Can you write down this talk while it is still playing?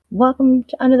welcome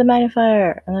to Under the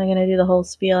Magnifier. I'm not going to do the whole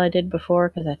spiel I did before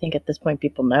because I think at this point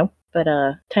people know. But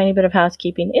tiny bit of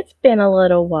housekeeping. It's been a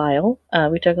little while.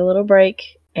 We took a little break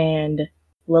and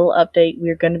little update.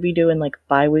 We're going to be doing like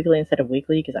bi-weekly instead of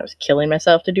weekly because I was killing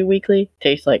myself to do weekly. It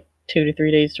takes like 2 to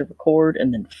 3 days to record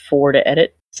and then 4 to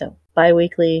edit. So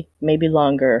bi-weekly, maybe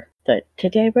longer. But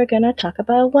today we're going to talk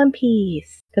about One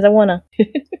Piece because I want to.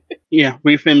 Yeah,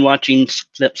 we've been watching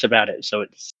clips about it, so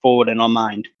it's forward in our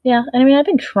mind. Yeah, and I mean, I've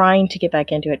been trying to get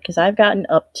back into it because I've gotten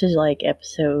up to like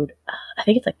episode, I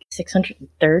think it's like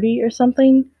 630 or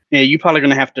something. Yeah, you're probably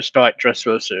going to have to start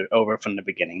Dressrosa over from the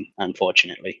beginning,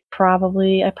 unfortunately.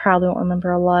 Probably. I probably won't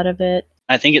remember a lot of it.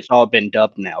 I think it's all been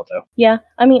dubbed now, though. Yeah,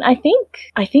 I mean, I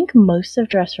think most of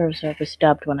Dressrosa was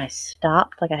dubbed when I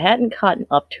stopped. Like, I hadn't gotten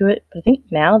up to it, but I think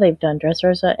now they've done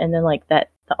Dressrosa and then like the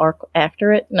arc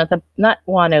after it. Not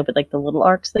Wano, but like the little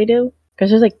arcs they do. Because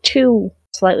there's like 2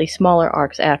 slightly smaller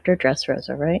arcs after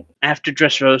Dressrosa, right? After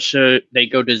Dressrosa, they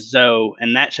go to Zoe,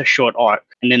 and that's a short arc.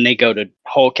 And then they go to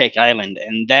Whole Cake Island,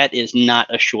 and that is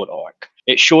not a short arc.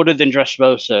 It's shorter than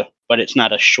Dressrosa, but it's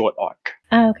not a short arc.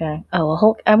 Oh, okay. Oh,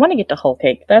 well, I want to get to Whole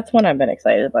Cake. That's one I've been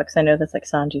excited about because I know that's like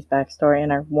Sanji's backstory,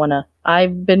 and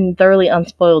I've been thoroughly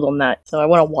unspoiled on that, so I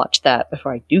want to watch that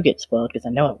before I do get spoiled because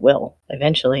I know it will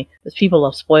eventually, because people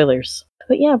love spoilers.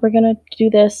 But yeah, we're going to do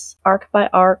this arc by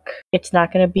arc. It's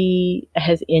not going to be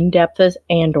as in-depth as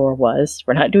Andor was.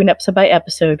 We're not doing episode by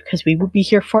episode because we would be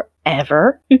here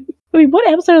forever. I mean, what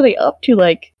episode are they up to?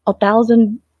 Like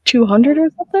 1,200 or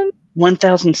something?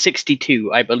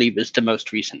 1062, I believe, is the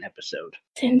most recent episode.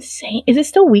 It's insane. Is it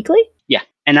still weekly? Yeah,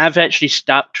 and I've actually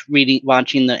stopped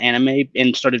watching the anime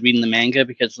and started reading the manga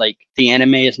because, like, the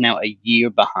anime is now a year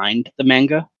behind the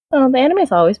manga. Oh, the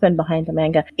anime's always been behind the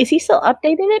manga. Is he still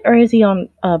updating it, or is he on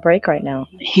break right now?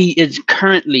 He is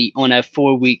currently on a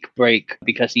 4-week break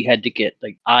because he had to get,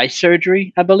 like, eye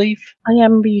surgery, I believe. Oh, yeah, I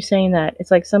remember you saying that.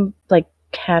 It's like some, like,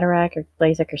 cataract or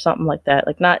LASIK or something like that.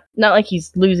 Like, not like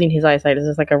he's losing his eyesight. It's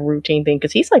just like a routine thing.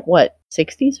 Because he's like, what,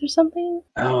 60s or something?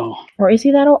 Oh. Or is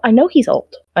he that old? I know he's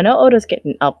old. I know Oda's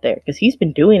getting up there because he's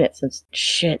been doing it since,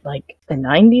 like the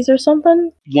 90s or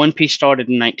something. One Piece started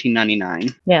in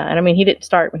 1999. Yeah, and I mean, he didn't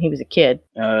start when he was a kid.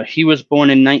 He was born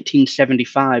in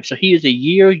 1975, so he is a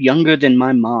year younger than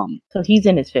my mom. So he's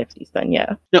in his 50s then,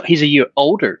 yeah. No, he's a year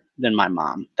older than my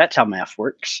mom. That's how math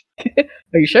works.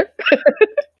 Are you sure?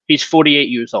 He's 48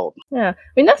 years old. Yeah, I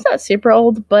mean, that's not super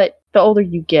old, but the older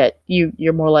you get,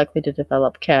 you're more likely to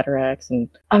develop cataracts. And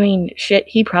I mean, shit,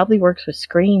 he probably works with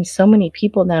screens. So many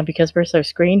people now, because we're so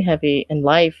screen heavy in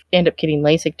life, end up getting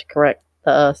LASIK to correct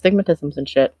the stigmatisms and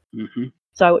shit. Mm-hmm.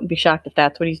 So I wouldn't be shocked if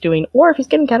that's what he's doing, or if he's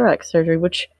getting cataract surgery,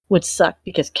 which would suck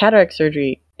because cataract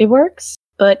surgery, it works,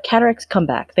 but cataracts come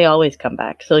back. They always come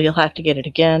back. So you'll have to get it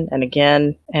again and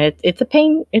again, and it's a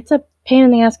pain. It's a pain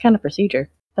in the ass kind of procedure.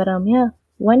 But yeah.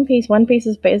 One Piece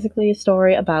is basically a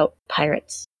story about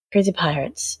pirates. Crazy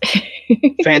pirates.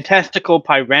 Fantastical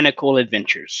tyrannical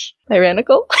adventures.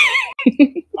 Tyrannical?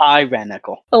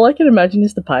 Tyrannical. All I can imagine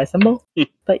is the pie symbol.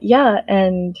 But yeah,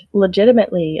 and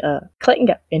legitimately, Clayton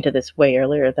got into this way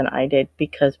earlier than I did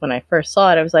because when I first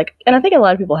saw it, I was like, and I think a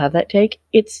lot of people have that take,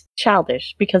 it's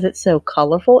childish because it's so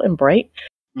colorful and bright.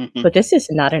 Mm-hmm. But this is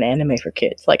not an anime for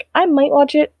kids. Like, I might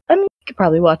watch it. I mean, you could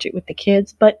probably watch it with the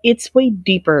kids, but it's way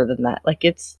deeper than that. Like,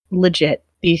 it's legit.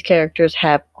 These characters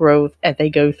have growth and they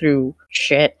go through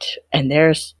shit, and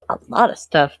there's a lot of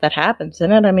stuff that happens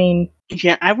in it. I mean...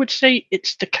 Yeah, I would say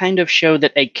it's the kind of show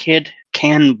that a kid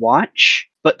can watch,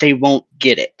 but they won't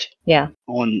get it. Yeah.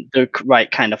 On the right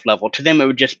kind of level. To them, it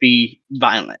would just be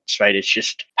violence, right? It's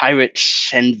just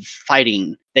pirates and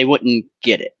fighting. They wouldn't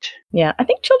get it. Yeah, I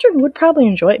think children would probably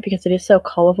enjoy it because it is so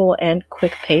colorful and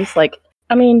quick paced. Like,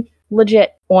 I mean,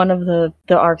 legit, one of the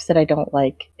arcs that I don't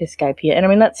like is Skypiea. And I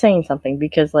mean, that's saying something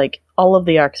because, like, all of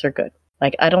the arcs are good.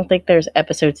 Like, I don't think there's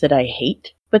episodes that I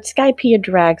hate, but Skypiea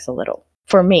drags a little.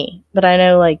 For me. But I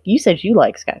know, like, you said you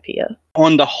like Skypiea.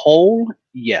 On the whole,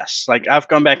 yes. Like, I've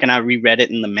gone back and I reread it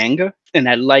in the manga, and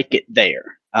I like it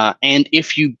there. And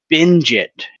if you binge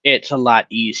it, it's a lot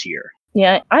easier.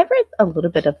 Yeah, I've read a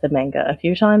little bit of the manga a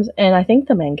few times, and I think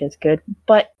the manga is good.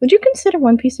 But would you consider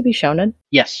One Piece to be shonen?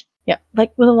 Yes. Yeah,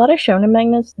 like with a lot of shonen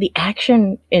mangas, the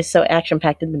action is so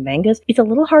action-packed in the mangas, it's a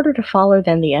little harder to follow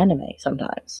than the anime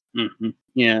sometimes. Mm-hmm.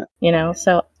 Yeah. You know,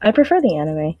 so I prefer the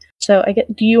anime. So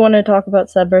do you want to talk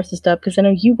about sub versus dub? Because I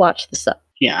know you watch the sub.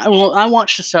 Yeah, well, I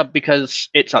watched the sub because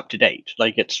it's up to date.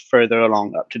 Like, it's further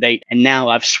along up to date. And now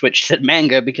I've switched to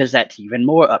manga because that's even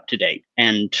more up to date.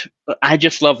 And I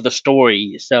just love the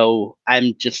story. So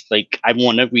I'm just like, I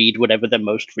want to read whatever the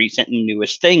most recent and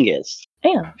newest thing is.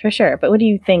 Yeah, for sure. But what do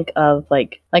you think of,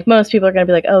 like most people are going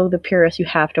to be like, oh, the purists, you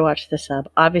have to watch the sub.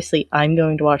 Obviously, I'm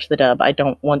going to watch the dub. I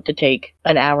don't want to take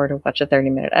an hour to watch a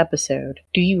 30-minute episode.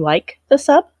 Do you like the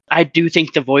sub? I do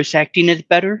think the voice acting is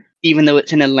better. Even though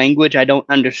it's in a language I don't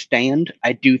understand,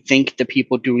 I do think the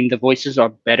people doing the voices are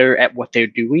better at what they're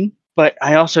doing. But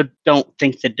I also don't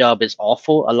think the dub is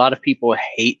awful. A lot of people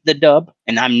hate the dub,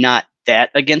 and I'm not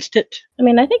that against it. I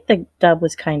mean, I think the dub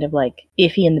was kind of like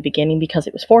iffy in the beginning because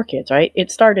it was 4 kids, right? It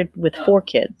started with 4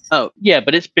 kids. Oh, yeah,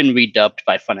 but it's been redubbed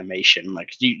by Funimation.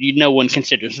 Like, no one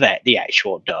considers that the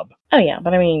actual dub. Oh, yeah,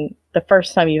 but I mean, the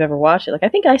first time you've ever watched it, like, I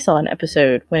think I saw an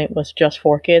episode when it was just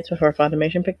 4 kids before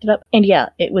Funimation picked it up. And yeah,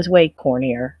 it was way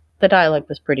cornier. The dialogue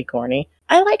was pretty corny.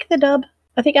 I like the dub.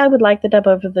 I think I would like the dub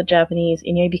over the Japanese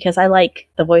anyway because I like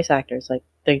the voice actors. Like,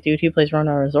 the dude who plays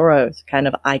Ronoro Zoro is kind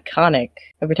of iconic.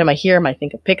 Every time I hear him, I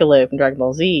think of Piccolo from Dragon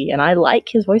Ball Z, and I like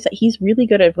his voice. He's really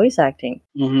good at voice acting.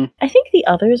 Mm-hmm. I think the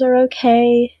others are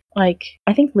okay. Like,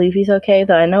 I think Luffy's okay,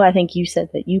 though I think you said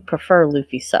that you prefer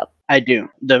Luffy's sub. I do.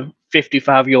 The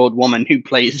 55-year-old woman who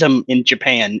plays him in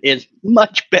Japan is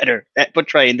much better at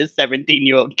portraying the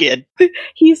 17-year-old kid.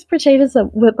 He's portrayed as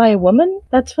by a woman?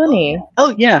 That's funny.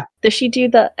 Oh, yeah. Does she do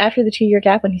after the 2-year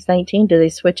gap when he's 19, do they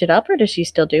switch it up or does she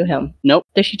still do him? Nope.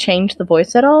 Does she change the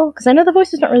voice at all? Because I know the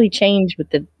voices don't really change with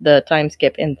the time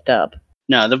skip in the dub.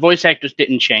 No, the voice actors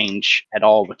didn't change at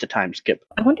all with the time skip.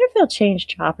 I wonder if they'll change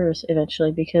Chopper's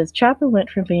eventually, because Chopper went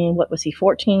from being,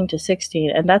 14 to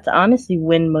 16, and that's honestly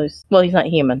when he's not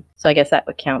human, so I guess that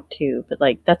would count too, but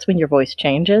like, that's when your voice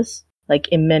changes. Like,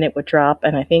 in men it would drop,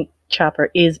 and I think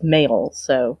Chopper is male,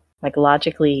 so like,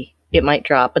 logically it might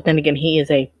drop, but then again, he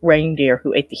is a reindeer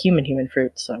who ate the human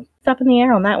fruit, so it's up in the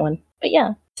air on that one. But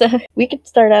yeah. So we could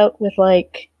start out with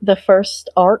like the first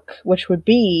arc, which would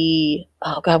be,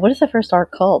 oh god, what is the first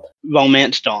arc called?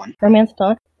 Romance Dawn. Romance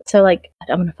Dawn. So like,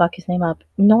 I'm gonna fuck his name up.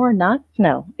 No,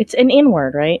 it's an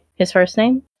N-word, right? His first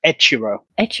name? Echiro.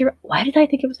 Why did I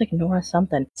think it was like Nora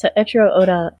something? So Echiro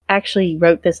Oda actually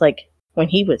wrote this like when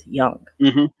he was young.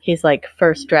 Mm-hmm. His like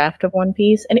first draft of One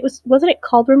Piece, and wasn't it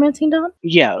called Romancing Dawn?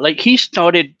 Yeah, like he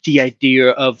started the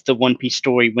idea of the One Piece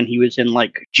story when he was in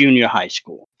like junior high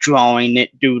school, drawing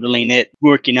it, doodling it,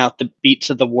 working out the beats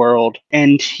of the world,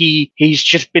 and he's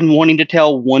just been wanting to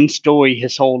tell one story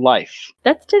his whole life.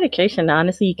 That's dedication.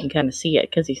 Honestly, you can kind of see it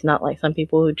because he's not like some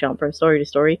people who jump from story to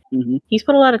story. Mm-hmm. He's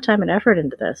put a lot of time and effort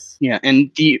into this. Yeah,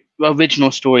 and the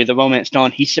original story, The Romance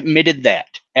Dawn, he submitted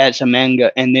that as a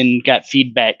manga and then got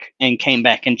feedback and came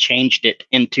back and changed it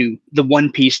into the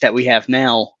One Piece that we have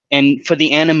now. And for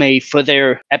the anime, for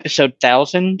their episode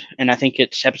 1000, and I think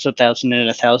it's episode 1000 and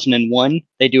 1001,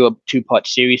 they do a 2-part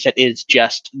series that is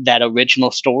just that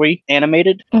original story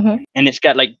animated. Mm-hmm. And it's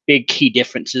got like big key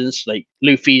differences. Like,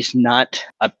 Luffy's not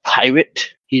a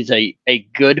pirate. He's a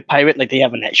good pirate. Like, they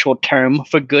have an actual term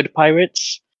for good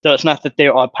pirates. So it's not that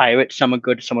there are pirates, some are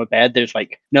good, some are bad. There's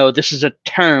like, no, this is a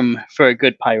term for a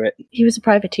good pirate. He was a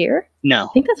privateer? No.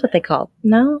 I think that's what they called.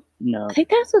 No? No. I think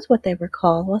that was what they were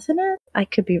called, wasn't it?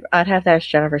 I'd have to ask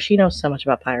Jennifer. She knows so much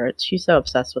about pirates. She's so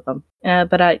obsessed with them.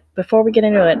 But before we get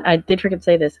into it, I did forget to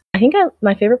say this. I think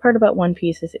my favorite part about One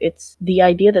Piece is it's the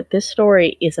idea that this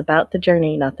story is about the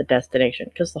journey, not the destination.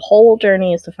 Because the whole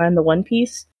journey is to find the One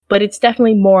Piece. But it's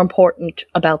definitely more important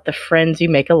about the friends you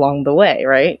make along the way,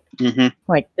 right? Mm-hmm.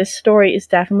 Like, this story is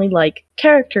definitely like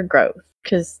character growth.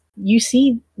 Because you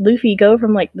see Luffy go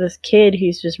from like this kid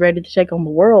who's just ready to take on the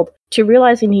world to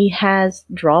realizing he has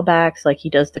drawbacks. Like, he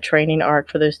does the training arc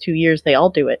for those 2 years. They all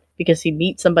do it because he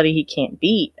meets somebody he can't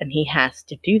beat. And he has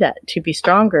to do that to be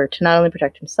stronger, to not only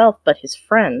protect himself, but his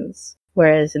friends.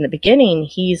 Whereas in the beginning,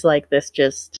 he's like this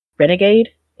just renegade.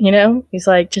 You know, he's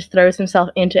like, just throws himself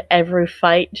into every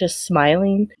fight, just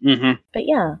smiling. Mm-hmm. But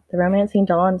yeah, the Romancing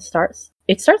Dawn starts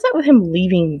out with him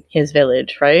leaving his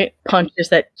village, right? Punches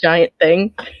that giant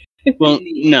thing. Well,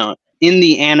 no. In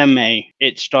the anime,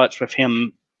 it starts with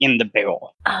him in the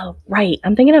barrel. Oh, right.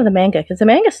 I'm thinking of the manga, because the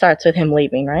manga starts with him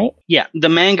leaving, right? Yeah, the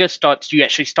manga you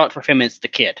actually start with him as the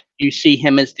kid. You see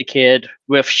him as the kid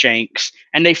with Shanks,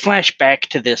 and they flash back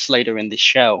to this later in the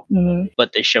show. Mm-hmm.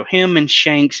 But they show him and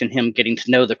Shanks and him getting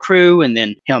to know the crew, and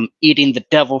then him eating the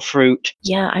devil fruit.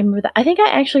 Yeah, I remember that. I think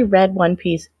I actually read One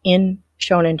Piece in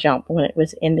Shonen Jump when it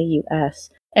was in the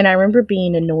US, and I remember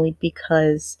being annoyed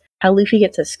because how Luffy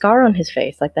gets a scar on his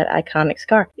face, like that iconic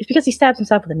scar. It's because he stabs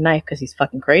himself with a knife because he's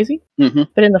fucking crazy. Mm-hmm.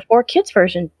 But in the 4Kids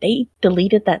version, they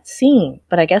deleted that scene.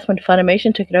 But I guess when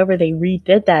Funimation took it over, they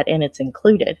redid that and it's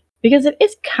included. Because it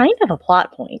is kind of a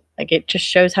plot point. Like, it just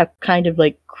shows how kind of,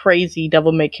 like, crazy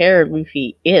devil may care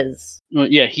Luffy is.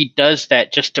 Well, yeah, he does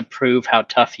that just to prove how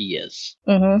tough he is.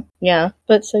 Mm-hmm. Yeah.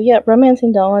 But so, yeah,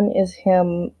 Romancing Dawn is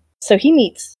him. So he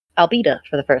meets Alabasta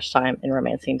for the first time in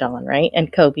Romancing Dawn, right?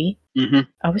 And Kobe. Mm-hmm.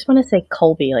 I always want to say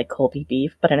Colby, like Colby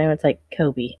beef, but I know it's like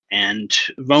Kobe. And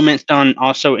Romance Dawn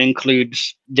also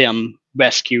includes them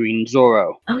rescuing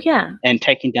Zoro. Oh, yeah. And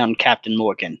taking down Captain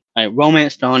Morgan.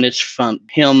 Romance Dawn is from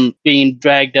him being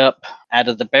dragged up out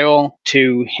of the barrel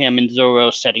to him and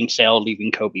Zoro setting sail,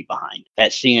 leaving Kobe behind.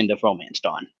 That's the end of Romance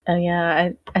Dawn. Oh, yeah.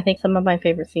 I think some of my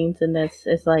favorite scenes in this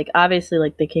is, like, obviously,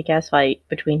 like, the kick-ass fight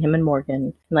between him and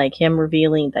Morgan. Like, him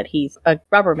revealing that he's a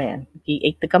rubber man. He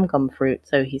ate the gum-gum fruit,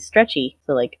 so he's stretchy.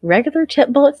 So, like, regular tip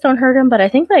bullets don't hurt him, but I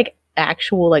think, like,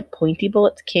 actual, like, pointy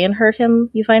bullets can hurt him,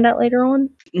 you find out later on.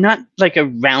 Not like a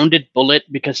rounded bullet,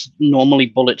 because normally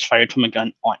bullets fired from a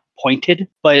gun aren't pointed,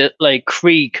 but like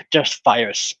Krieg just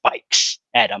fires spikes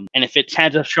at him, and if it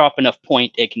has a sharp enough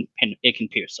point, it can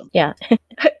pierce him. Yeah.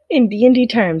 In D&D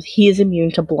terms, he is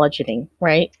immune to bludgeoning,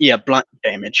 right? Yeah, blunt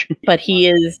damage. But he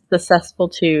is susceptible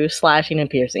to slashing and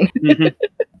piercing. Mm-hmm.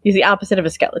 He's the opposite of a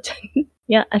skeleton.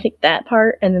 Yeah, I think that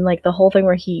part, and then like the whole thing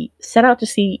where he set out to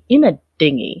sea in a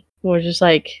dinghy. We're just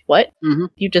like, what? Mm-hmm.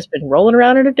 You've just been rolling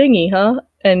around in a dinghy, huh?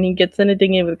 And he gets in a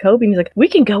dinghy with Kobe, and he's like, we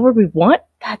can go where we want?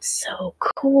 That's so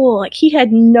cool. Like, he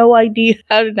had no idea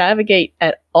how to navigate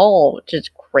at all, which is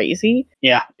crazy.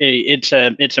 Yeah, it's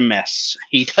a mess.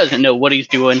 He doesn't know what he's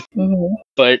doing. Mm-hmm.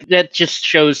 But that just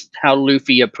shows how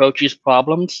Luffy approaches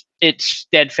problems. It's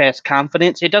steadfast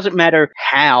confidence. It doesn't matter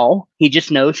how. He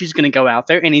just knows he's going to go out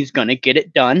there and he's going to get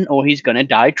it done, or he's going to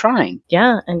die trying.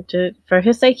 Yeah, and for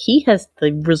his sake, he has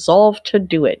the resolve to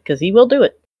do it, because he will do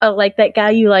it. Like that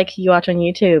guy you watch on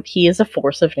YouTube, he is a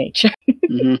force of nature.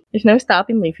 Mm-hmm. There's no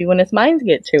stopping Luffy when his mind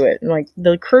gets to it. And like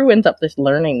the crew ends up just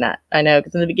learning that. I know,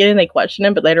 because in the beginning they question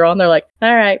him, but later on they're like,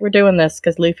 all right, we're doing this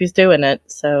because Luffy's doing it,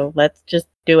 so let's just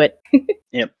do it.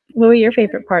 Yep. What were your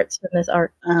favorite parts in this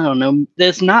arc? I don't know.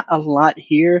 There's not a lot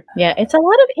here. Yeah, it's a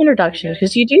lot of introductions,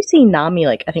 because you do see Nami,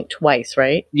 like, I think twice,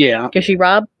 right? Yeah. Because she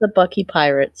robbed the Bucky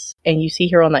pirates, and you see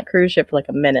her on that cruise ship for like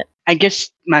a minute. I guess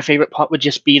my favorite part would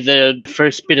just be the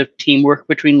first bit of teamwork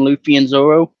between Luffy and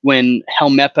Zoro when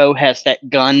Helmeppo has that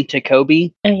gun to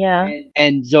Kobe. Yeah.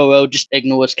 And Zoro just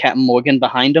ignores Captain Morgan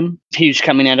behind him. He's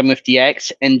coming at him with the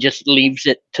axe and just leaves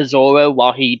it to Zoro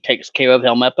while he takes care of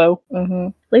Helmeppo. Mm-hmm.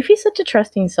 Luffy's such a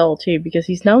trusting soul, too, because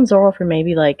he's known Zoro for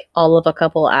maybe, like, all of a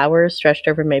couple hours, stretched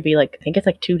over maybe, like, I think it's,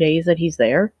 like, 2 days that he's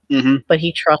there. Mm-hmm. But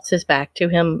he trusts his back to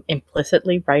him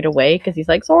implicitly right away, because he's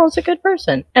like, Zoro's a good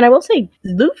person. And I will say,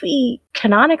 Luffy,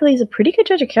 canonically, is a pretty good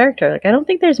judge of character. Like, I don't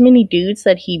think there's many dudes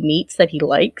that he meets that he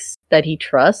likes, that he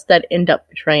trusts, that end up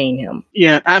betraying him.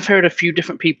 Yeah, I've heard a few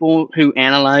different people who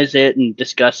analyze it and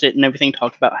discuss it and everything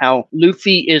talk about how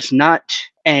Luffy is not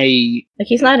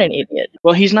he's not an idiot.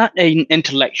 Well, he's not an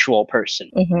intellectual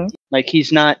person. Mm-hmm. Like,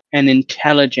 he's not an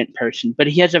intelligent person, but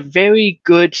he has a very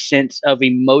good sense of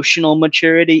emotional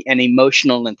maturity and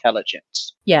emotional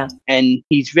intelligence. Yeah. And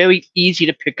he's very easy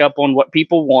to pick up on what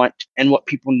people want and what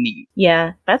people need.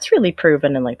 Yeah, that's really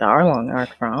proven in, like, the Arlong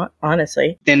arc,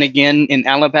 honestly. Then again, in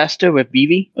Alabasta with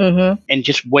Vivi, mm-hmm. and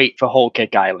just wait for Whole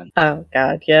Cake Island. Oh,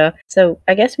 God, yeah. So,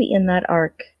 I guess we end that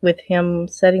arc with him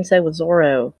setting sail with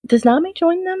Zoro. Does Nami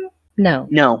join them? No.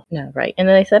 No, right. And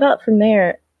then they set out from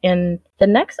there, and the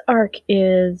next arc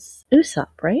is Usopp,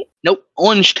 right? Nope,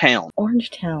 Orange Town.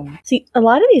 See, a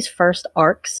lot of these first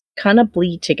arcs kind of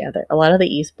bleed together. A lot of the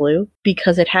East Blue,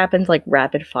 because it happens like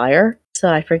rapid fire.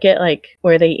 So I forget like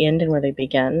where they end and where they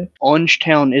begin. Orange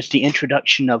Town is the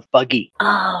introduction of Buggy.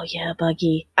 Oh, yeah,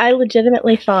 Buggy. I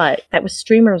legitimately thought that was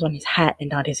streamers on his hat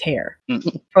and not his hair.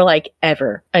 Mm-hmm. For like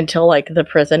ever. Until like the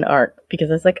prison arc.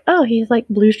 Because it's like, oh, he's like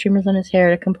blue streamers on his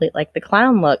hair to complete like the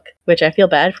clown look. Which I feel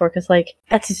bad for because like,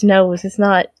 that's his nose. It's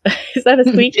not, is that a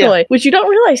sweet yeah. toy? Which you don't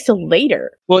realize till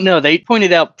later. Well, no, they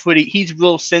pointed out he's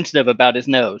real sensitive about his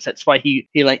nose. That's why he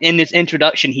like, in his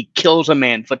introduction, he kills a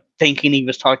man for thinking he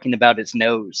was talking about his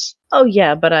nose. Oh,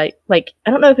 yeah, but I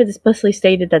don't know if it's explicitly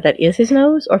stated that is his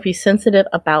nose or if he's sensitive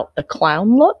about the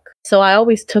clown look. So I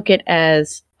always took it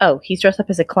as, oh, he's dressed up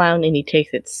as a clown and he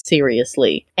takes it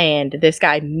seriously. And this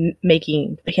guy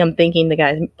making him thinking the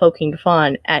guy's poking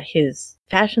fun at his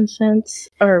fashion sense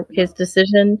or his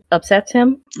decision upsets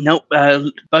him. Nope.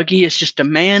 Buggy is just a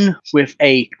man with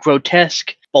a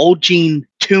grotesque bulging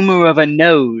tumor of a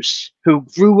nose who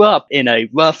grew up in a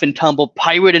rough and tumble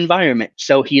pirate environment.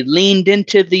 So he leaned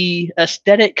into the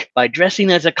aesthetic by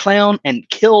dressing as a clown and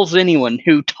kills anyone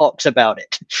who talks about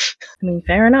it. I mean,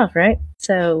 fair enough, right?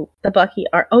 So the Bucky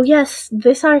arc. Oh yes,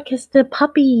 this arc is the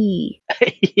puppy.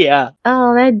 Yeah.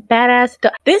 Oh, that badass.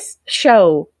 This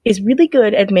show is really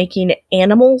good at making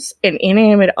animals and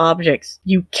inanimate objects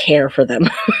you care for them,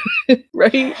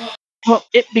 right? Well,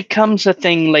 it becomes a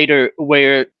thing later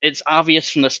where it's obvious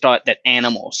from the start that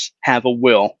animals have a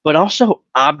will, but also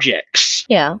objects.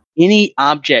 Yeah. Any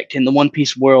object in the One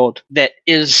Piece world that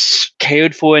is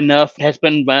cared for enough, has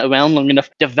been around long enough,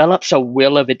 develops a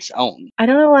will of its own. I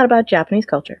don't know a lot about Japanese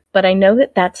culture, but I know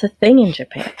that that's a thing in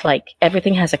Japan. Like,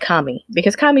 everything has a kami.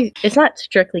 Because kami, it's not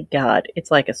strictly God,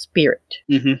 it's like a spirit.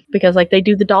 Mm-hmm. Because, like, they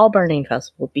do the doll burning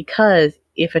festival because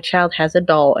if a child has a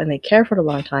doll and they care for it a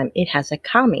long time, it has a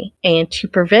kami. And to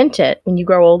prevent it, when you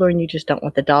grow older and you just don't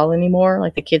want the doll anymore,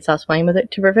 like the kid stops playing with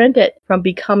it, to prevent it from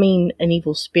becoming an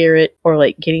evil spirit or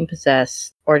like getting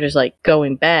possessed or just like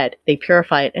going bad, they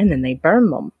purify it and then they burn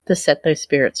them to set those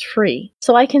spirits free.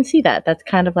 So I can see that. That's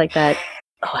kind of like that.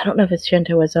 Oh, I don't know if it's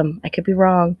Shintoism. I could be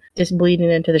wrong. Just bleeding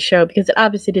into the show because it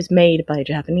obviously is made by a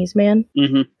Japanese man.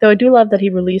 Mm-hmm. Though I do love that he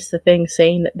released the thing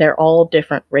saying that they're all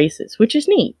different races, which is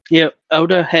neat. Yeah,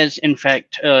 Oda has, in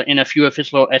fact, in a few of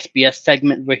his little SBS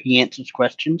segments where he answers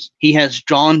questions, he has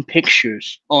drawn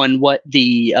pictures on what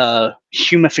the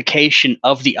humification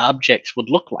of the objects would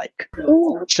look like.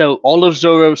 Ooh. So all of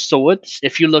Zoro's swords,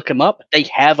 if you look them up, they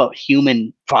have a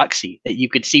human proxy that you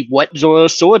could see what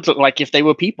Zoro's swords look like if they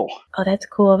were people. Oh, that's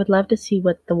cool. I would love to see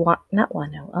what the Watanabe?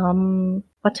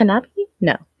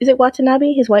 No. Is it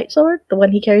Watanabe, his white sword? The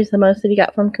one he carries the most that he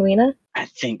got from Kuina? I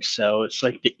think so. It's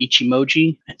like the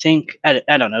Ichimoji, I think. I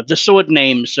don't know. The sword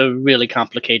names are really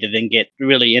complicated and get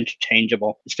really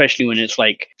interchangeable, especially when it's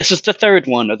like, this is the third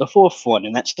one or the fourth one,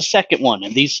 and that's the second one.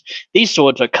 And these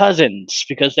swords are cousins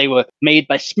because they were made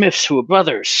by smiths who were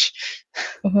brothers.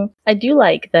 Mm-hmm. I do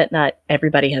like that not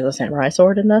everybody has a samurai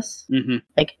sword in this. Mm-hmm.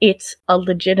 Like, it's a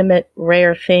legitimate,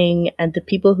 rare thing, and the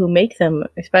people who make them,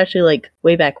 especially like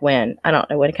way back when, I don't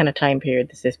know what kind of time period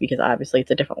this is because obviously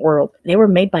it's a different world, they were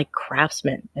made by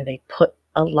craftsmen and they put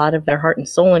a lot of their heart and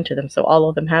soul into them. So all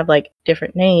of them have like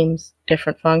different names,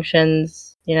 different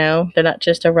functions. You know, they're not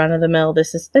just a run of the mill.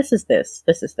 This is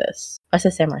this. I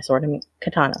said samurai sword. I mean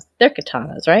katana. They're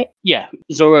katanas, right? Yeah,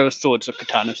 Zoro's swords are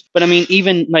katanas. But I mean,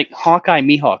 even like Hawkeye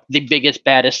Mihawk, the biggest,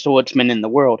 baddest swordsman in the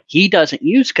world, he doesn't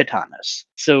use katanas.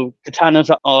 So katanas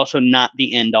are also not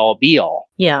the end all be all.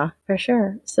 Yeah, for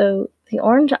sure. So the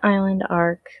Orange Island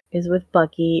arc is with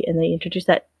Bucky, and they introduce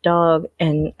that dog,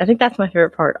 and I think that's my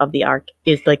favorite part of the arc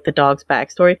is like the dog's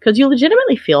backstory because you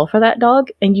legitimately feel for that dog,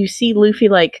 and you see Luffy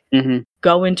like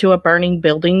go into a burning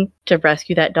building to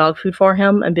rescue that dog food for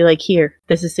him and be like, here,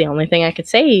 this is the only thing I could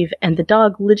save, and the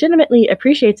dog legitimately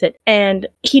appreciates it, and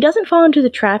he doesn't fall into the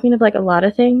trapping of like a lot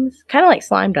of things, kind of like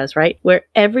Slime does, right, where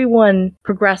everyone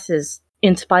progresses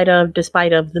despite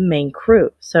of the main crew.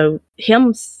 So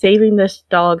him saving this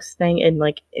dog's thing and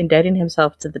like indebting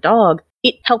himself to the dog,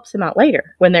 it helps him out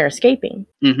later when they're escaping.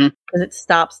 Because it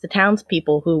stops the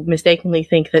townspeople who mistakenly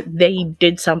think that they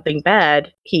did something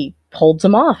bad. He holds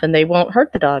them off and they won't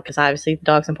hurt the dog because obviously the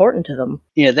dog's important to them.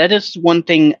 Yeah, that is one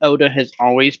thing Oda has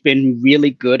always been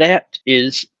really good at,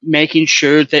 is making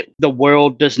sure that the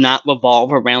world does not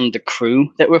revolve around the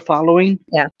crew that we're following.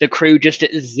 Yeah. The crew just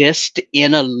exist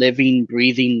in a living,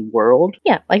 breathing world.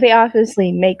 Yeah, like they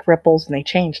obviously make ripples and they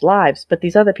change lives, but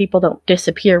these other people don't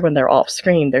disappear when they're off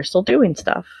screen. They're still doing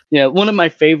stuff. Yeah, one of my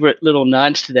favorite little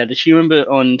nods to that is, you remember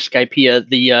on Skypiea,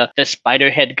 the spider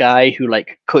head guy who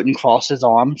like couldn't cross his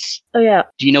arms? Oh yeah.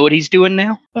 Do you know what he's doing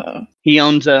now? He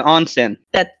owns an onsen.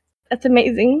 That's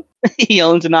amazing. He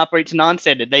owns and operates an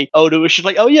onsen, and Oda was just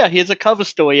like, oh yeah, here's a cover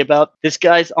story about this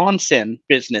guy's onsen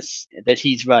business that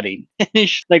he's running. And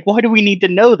it's like, why do we need to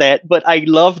know that? But I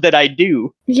love that I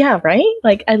do. Yeah, right?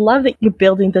 Like, I love that you're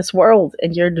building this world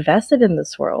and you're invested in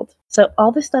this world. So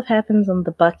all this stuff happens on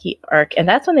the Bucky arc, and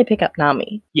that's when they pick up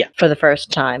Nami. Yeah. For the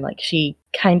first time. Like, she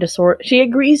she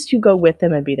agrees to go with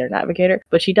them and be their navigator,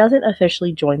 but she doesn't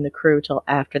officially join the crew till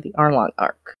after the Arlong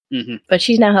arc. But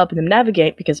she's now helping them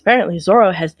navigate because apparently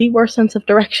Zoro has the worst sense of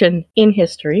direction in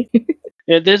history.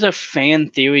 Yeah, there's a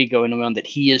fan theory going around that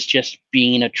he is just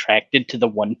being attracted to the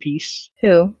One Piece.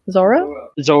 Who? Zoro?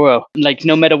 Zoro. Like,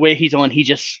 no matter where he's on, he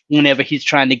just, whenever he's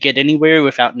trying to get anywhere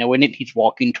without knowing it, he's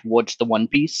walking towards the One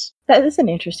Piece. That is an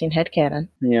interesting headcanon.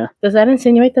 Yeah. Does that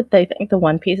insinuate that they think the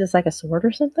One Piece is like a sword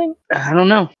or something? I don't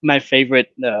know. My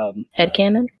favorite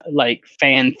headcanon? Like,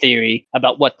 fan theory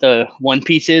about what the One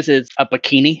Piece is a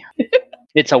bikini.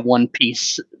 It's a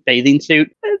one-piece bathing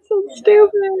suit. That's so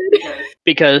stupid.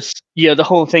 Because, the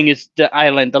whole thing is the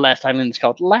last island is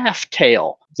called Laugh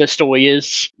Tale. The story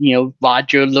is,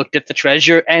 Roger looked at the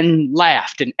treasure and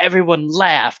laughed, and everyone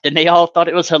laughed, and they all thought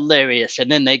it was hilarious,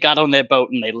 and then they got on their boat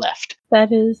and they left.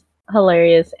 That is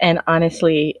hilarious, and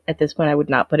honestly, at this point, I would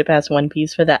not put it past One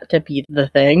Piece for that to be the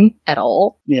thing at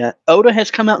all. Yeah, Oda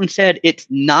has come out and said it's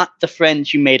not the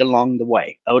friends you made along the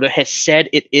way. Oda has said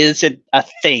it isn't a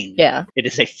thing. Yeah. It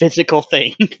is a physical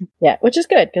thing. Yeah, which is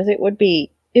good, because it would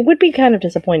be kind of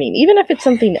disappointing. Even if it's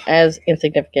something as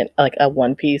insignificant, like a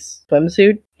One Piece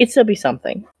swimsuit, it'd still be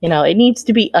something. It needs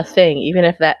to be a thing, even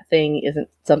if that thing isn't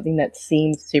something that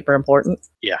seems super important.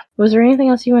 Yeah. Was there anything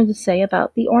else you wanted to say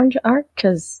about the Orange arc?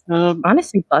 Because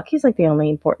honestly, Bucky's like the only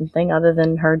important thing other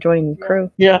than her joining the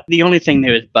crew. Yeah, the only thing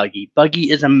there is Buggy.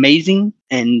 Buggy is amazing,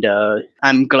 and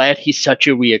I'm glad he's such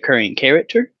a reoccurring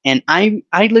character. And I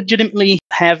legitimately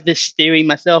have this theory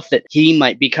myself that he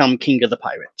might become King of the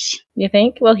Pirates. You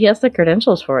think? Well, he has the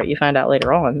credentials for it, you find out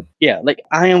later on. Yeah,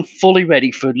 I am fully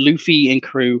ready for Luffy and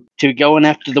crew to going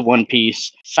after the One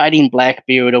Piece, fighting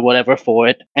Blackbeard or whatever for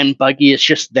it, and Buggy is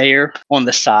just there on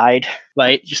the side,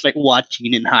 right? Just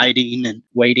watching and hiding and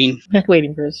waiting.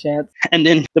 Waiting for his chance. And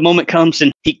then the moment comes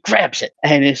and he grabs it,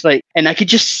 and it's and I could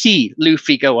just see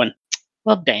Luffy going,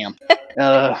 well, damn.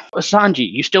 Sanji,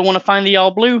 you still want to find the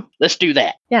all blue? Let's do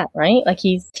that. Yeah, right?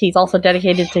 He's also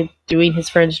dedicated to doing his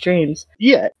friend's dreams.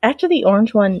 Yeah. After the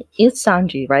orange one is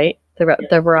Sanji, right? The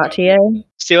Baratier?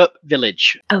 Syrup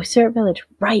Village. Oh, Syrup Village,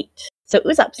 right. So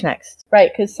Usopp's next. Right,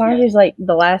 because Sanji's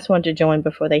the last one to join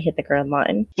before they hit the Grand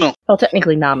Line. Well,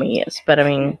 technically Nami is, but I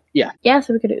mean... Yeah. Yeah,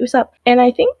 so we could do Usopp. And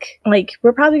I think,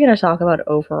 we're probably going to talk about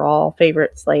overall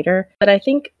favorites later, but I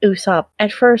think Usopp,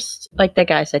 at first, like that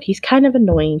guy said, he's kind of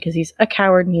annoying because he's a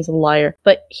coward and he's a liar,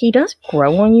 but he does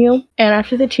grow on you. And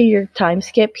after the 2-year time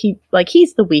skip,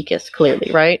 he's the weakest,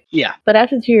 clearly, right? Yeah. But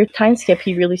after the 2-year time skip,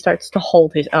 he really starts to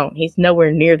hold his own. He's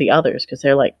nowhere near the others because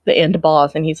they're the end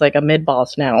boss and he's a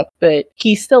mid-boss now. But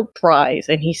he still tries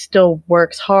and he still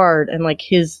works hard, and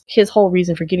his whole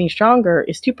reason for getting stronger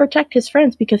is to protect his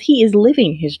friends because he is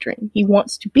living his dream. He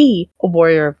wants to be a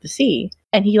warrior of the sea.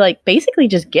 And he basically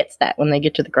just gets that when they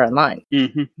get to the Grand Line.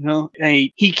 Mm-hmm. Well,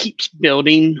 he keeps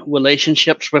building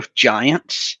relationships with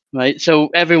giants, right? So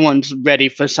everyone's ready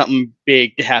for something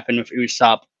big to happen with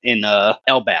Usopp in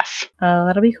Elbaf. Oh,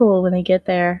 that'll be cool when they get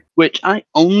there. Which I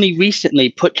only recently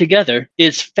put together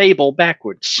is Fable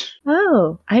backwards.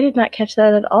 Oh, I did not catch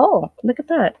that at all. Look at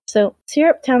that. So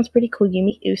Syrup Town's pretty cool. You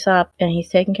meet Usopp, and he's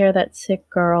taking care of that sick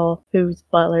girl whose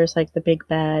butler's the big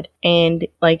bad. And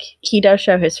he does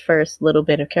show his first little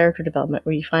bit of character development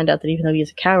where you find out that even though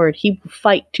he's a coward, he will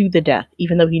fight to the death,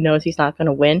 even though he knows he's not going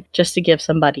to win, just to give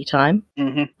somebody time.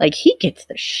 Mm-hmm. He gets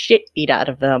the shit beat out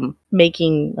of them,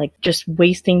 making just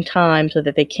wasting time so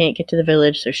that they can't get to the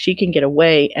village so she can get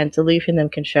away and so Luffy and them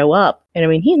can show up. And I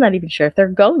mean, he's not even sure if they're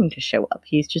going to show up.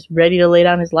 He's just ready to lay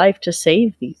down his life to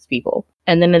save these people.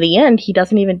 And then in the end, he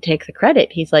doesn't even take the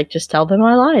credit. He's just tell them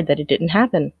I lied, that it didn't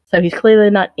happen. So he's clearly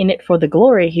not in it for the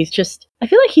glory. I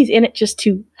feel like he's in it just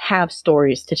to have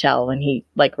stories to tell when he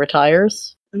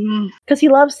retires. Because he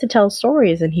loves to tell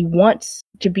stories and he wants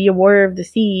to be a warrior of the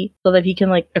sea so that he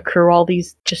can accrue all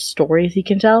these just stories he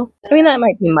can tell. I mean, that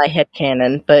might be my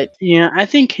headcanon, but... Yeah, I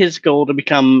think his goal to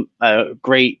become a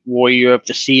great warrior of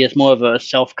the sea is more of a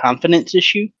self-confidence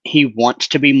issue. He wants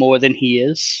to be more than he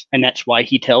is, and that's why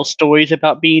he tells stories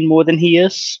about being more than he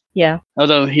is. Yeah.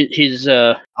 Although his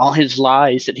all his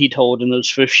lies that he told in those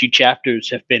first few chapters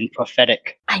have been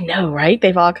prophetic. I know, right?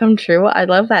 They've all come true. I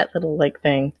love that little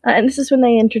thing. And this is when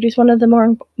they introduce one of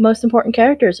the most important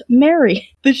characters, Mary,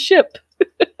 the ship.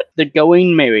 The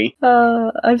Going Mary.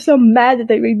 I'm so mad that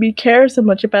they made me care so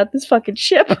much about this fucking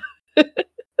ship.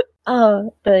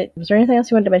 But was there anything else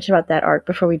you wanted to mention about that arc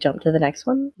before we jump to the next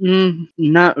one?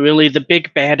 Not really. The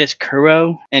big bad is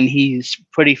Kuro, and he's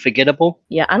pretty forgettable.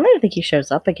 Yeah, I don't even think he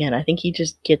shows up again. I think he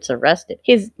just gets arrested.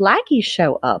 His lackeys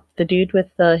show up. The dude with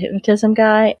the hypnotism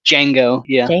guy. Django,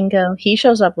 yeah. Django. He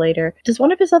shows up later. Does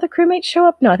one of his other crewmates show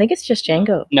up? No, I think it's just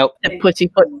Django. Nope. The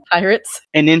Pussyfoot Pirates.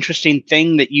 An interesting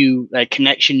thing that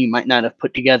connection you might not have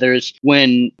put together is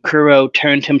when Kuro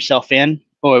turned himself in,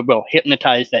 or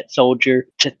hypnotized that soldier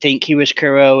to think he was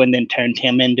Kuro and then turned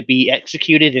him in to be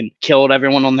executed and killed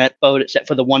everyone on that boat except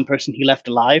for the one person he left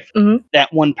alive. Mm-hmm.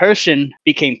 That one person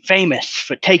became famous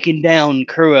for taking down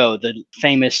Kuro, the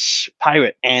famous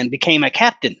pirate, and became a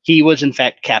captain. He was, in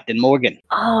fact, Captain Morgan.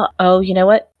 Oh, you know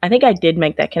what? I think I did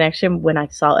make that connection when I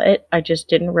saw it. I just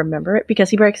didn't remember it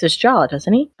because he breaks his jaw,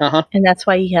 doesn't he? Uh-huh. And that's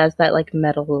why he has that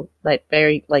metal,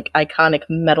 very iconic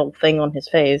metal thing on his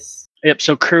face. Yep,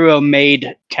 so Kuro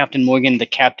made Captain Morgan the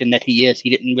captain that he is. He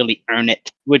didn't really earn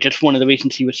it, which is one of the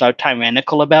reasons he was so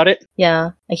tyrannical about it.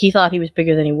 Yeah, like he thought he was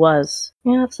bigger than he was.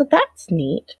 Yeah, so that's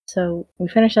neat. So we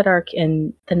finished that arc,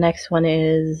 and the next one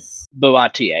is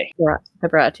Baratier. the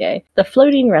Baratier, the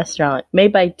floating restaurant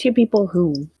made by two people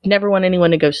who never want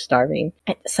anyone to go starving.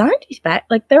 And Sanji's back,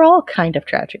 like they're all kind of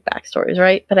tragic backstories,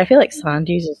 right? But I feel like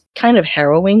Sanji's is kind of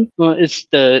harrowing. Well, it's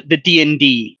the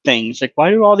D&D things. Like,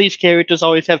 why do all these characters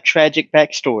always have tragic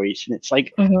backstories? And it's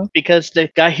like, because the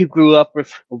guy who grew up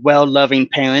with well-loving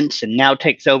parents and now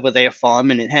takes over their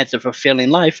farm and it has a fulfilling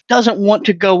life doesn't want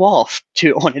to go off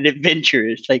on an adventure.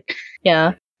 It's like,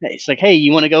 yeah. It's like, hey,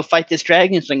 you want to go fight this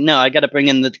dragon? It's like, no, I got to bring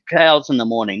in the cows in the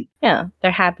morning. Yeah,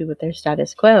 they're happy with their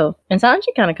status quo. And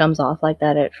Sanji kind of comes off like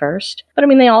that at first. But I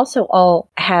mean, they also all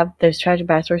have those tragic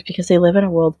backstories because they live in a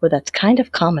world where that's kind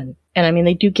of common. And I mean,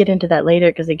 they do get into that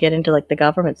later because they get into like the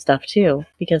government stuff too.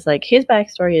 Because like his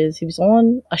backstory is he was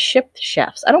on a ship with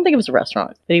chefs. I don't think it was a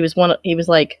restaurant, but he was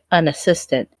like an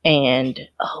assistant. And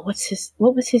what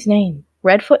was his name?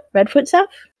 Redfoot Zeph?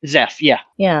 Zeph, yeah.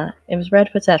 Yeah, it was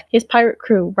Redfoot Zeph. His pirate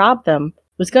crew robbed them,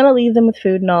 was going to leave them with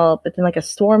food and all, but then like a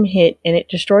storm hit and it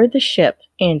destroyed the ship.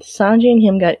 And Sanji and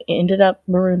him ended up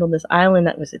marooned on this island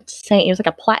that was insane. It was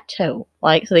like a plateau,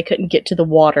 like, so they couldn't get to the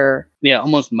water. Yeah,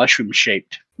 almost mushroom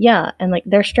shaped. Yeah, and like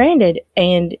they're stranded,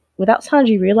 and without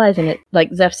Sanji realizing it,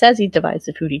 like Zeph says he divides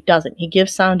the food, he doesn't. He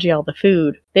gives Sanji all the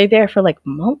food. They're there for like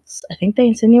months. I think they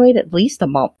insinuate at least a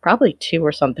month, probably 2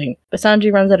 or something. But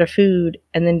Sanji runs out of food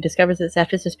and then discovers that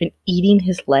Zeph has just been eating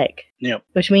his leg. Yep.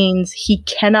 Which means he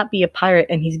cannot be a pirate,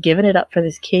 and he's given it up for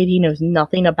this kid he knows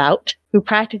nothing about, who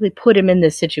practically put him in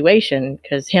this situation,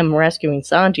 because him rescuing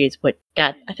Sanji is what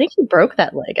got... I think he broke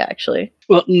that leg, actually.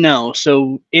 Well, no.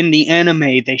 So in the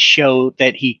anime, they show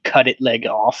that he cut it leg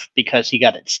off because he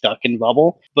got it stuck in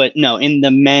rubble. But no, in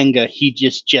the manga, he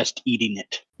just eating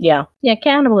it. Yeah. Yeah,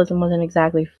 cannibalism wasn't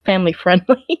exactly family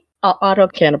friendly.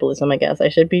 Auto-cannibalism, I guess. I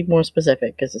should be more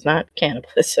specific, because it's not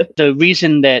cannibalism. The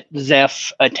reason that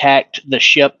Zeph attacked the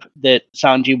ship that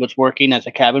Sanji was working as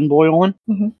a cabin boy on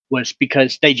was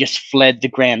because they just fled the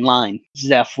Grand Line.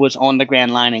 Zeph was on the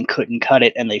Grand Line and couldn't cut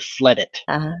it, and they fled it.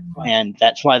 And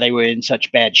that's why they were in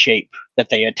such bad shape, that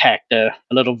they attacked a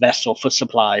little vessel for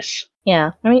supplies.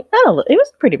 Yeah, I mean, it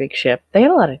was a pretty big ship. They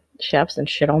had a lot of chefs and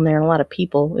shit on there, and a lot of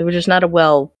people. It was just not it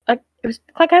was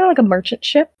kind of like a merchant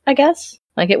ship, I guess.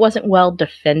 Like, it wasn't well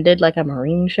defended like a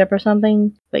marine ship or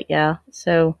something. But yeah,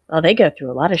 so they go through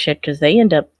a lot of shit because they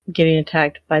end up getting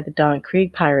attacked by the Don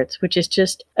Krieg pirates, which is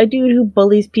just a dude who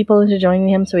bullies people into joining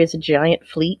him, so he has a giant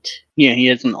fleet. Yeah, he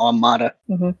has an armada.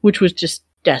 Which was just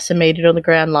decimated on the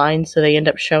Grand Line, so they end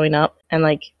up showing up. And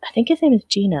like, I think his name is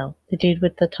Gino, the dude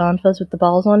with the tonfas with the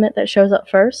balls on it that shows up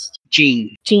first.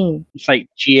 Gene. It's like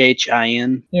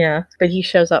Ghin. Yeah, but he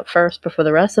shows up first before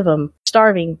the rest of them.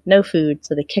 Starving, no food,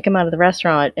 so they kick him out of the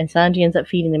restaurant, and Sanji ends up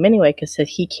feeding them anyway because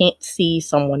he can't see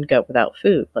someone go without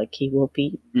food. Like, he will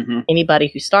feed anybody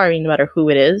who's starving, no matter who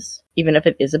it is, even if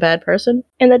it is a bad person.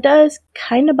 And that does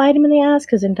kind of bite him in the ass,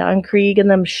 because then Don Krieg and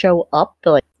them show up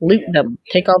to like loot them,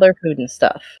 take all their food and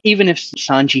stuff. Even if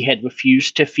Sanji had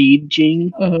refused to feed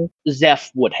Gene,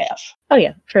 Zeph would have. Oh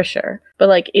yeah, for sure. But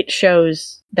like, it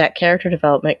shows that character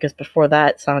development, because before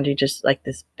that, Sanji just like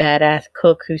this badass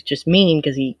cook who's just mean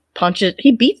because he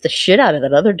beats the shit out of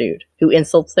that other dude who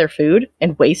insults their food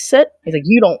and wastes it. He's like,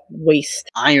 you don't waste.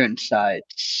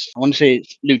 Ironsides. I want to say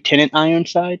it's Lieutenant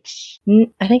Ironsides.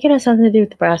 I think it has something to do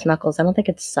with the brass knuckles. I don't think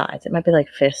it's sides. It might be like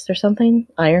fist or something.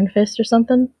 Iron fist or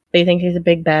something. They think he's a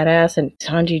big badass, and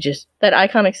Sanji just... That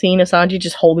iconic scene of Sanji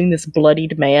just holding this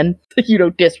bloodied man. You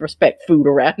don't disrespect food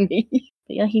around me.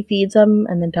 But yeah, he feeds them,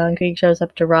 and then Don Krieg shows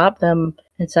up to rob them,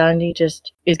 and Sanji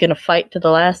just is going to fight to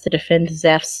the last to defend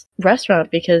Zeph's restaurant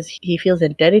because he feels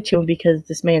indebted to him because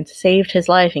this man saved his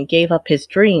life and gave up his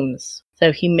dreams.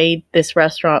 So he made this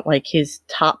restaurant like his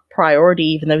top priority,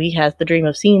 even though he has the dream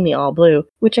of seeing the All Blue,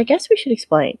 which I guess we should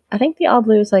explain. I think the All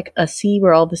Blue is like a sea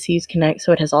where all the seas connect,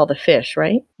 so it has all the fish,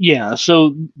 right? Yeah,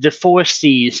 so the 4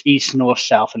 seas, east, north,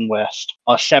 south, and west,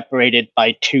 are separated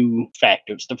by 2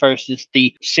 factors. The first is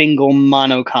the single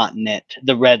monocontinent,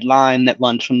 the red line that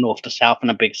runs from north to south in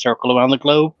a big circle around the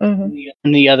globe.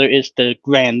 And the other is the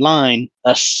Grand Line,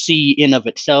 a sea in of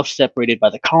itself separated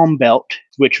by the Calm Belt,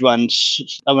 which runs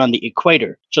around the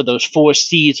equator. So those 4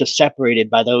 seas are separated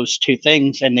by those 2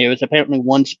 things, and there is apparently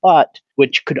one spot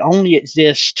which could only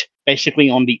exist basically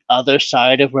on the other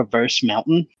side of Reverse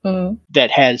Mountain Mhm. that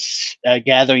has a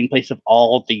gathering place of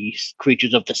all these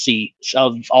creatures of the sea,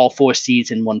 of all four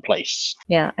seas in one place.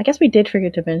 Yeah, I guess we did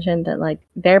forget to mention that, like,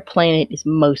 their planet is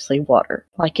mostly water.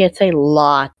 Like, it's a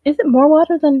lot. Is it more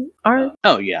water than our?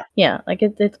 Oh, yeah. Yeah, like,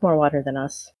 it's more water than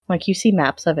us. Like, you see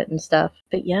maps of it and stuff.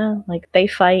 But yeah, like, they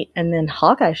fight, and then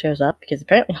Hawkeye shows up, because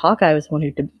apparently Hawkeye was the one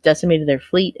who decimated their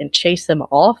fleet and chased them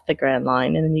off the Grand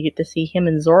Line, and then you get to see him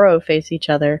and Zoro face each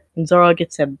other, and Zoro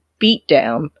gets a beat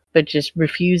down, but just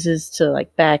refuses to,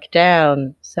 like, back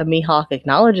down. So Mihawk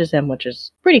acknowledges him, which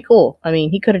is pretty cool. I mean,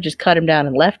 he could have just cut him down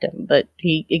and left him, but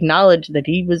he acknowledged that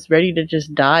he was ready to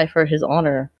just die for his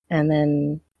honor.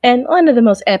 And one of the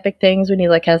most epic things when he,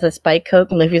 like, has a spike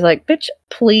coat and Luffy's like, bitch,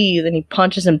 please, and he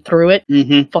punches him through it,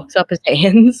 fucks up his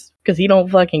hands, because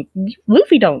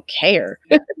Luffy don't care.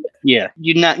 Yeah,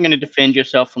 you're not going to defend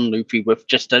yourself from Luffy with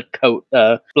just a coat,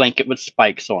 blanket with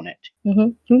spikes on it.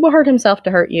 He will hurt himself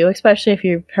to hurt you, especially if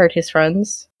you hurt his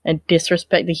friends. And he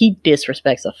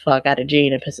disrespects the fuck out of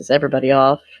Gene and pisses everybody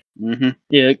off.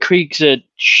 Yeah, Krieg's a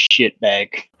shitbag.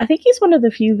 I think he's one of the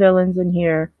few villains in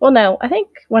here. Well, no, I think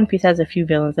One Piece has a few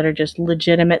villains that are just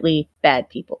legitimately bad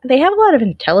people. They have a lot of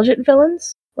intelligent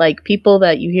villains, like people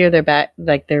that you hear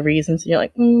their reasons, and you're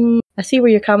like, I see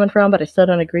where you're coming from, but I still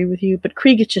don't agree with you. But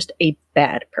Krieg is just a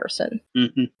bad person.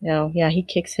 Yeah, he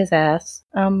kicks his ass.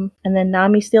 And then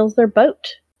Nami steals their boat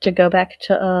to go back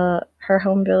to her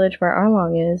home village where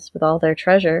Arlong is with all their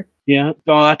treasure. Yeah,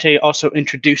 Galate also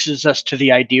introduces us to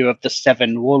the idea of the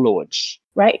 7 warlords.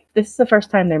 Right? This is the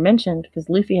first time they're mentioned, because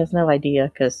Luffy has no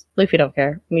idea, because Luffy don't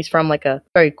care. He's from, like, a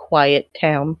very quiet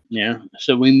town. Yeah,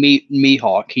 so we meet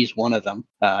Mihawk, he's one of them.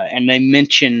 And they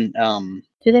mention...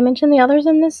 Do they mention the others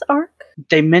in this arc?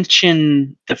 They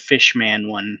mention the fishman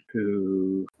one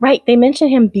who... Right, they mention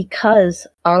him because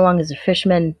Arlong is a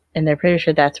fisherman, and they're pretty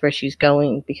sure that's where she's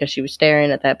going, because she was staring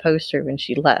at that poster when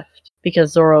she left.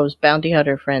 Because Zoro's bounty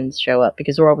hunter friends show up,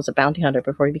 because Zoro was a bounty hunter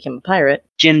before he became a pirate.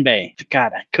 Jinbei.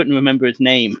 God, I couldn't remember his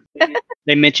name.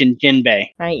 They mentioned Jinbei.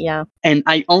 Right, yeah. And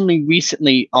I only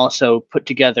recently also put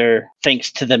together,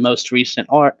 thanks to the most recent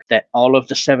arc, that all of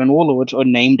the 7 warlords are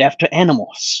named after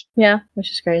animals. Yeah, which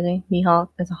is crazy. Mihawk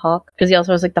is a hawk. Because he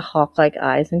also has, like, the hawk-like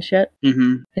eyes and shit.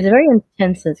 Mm-hmm. It's a very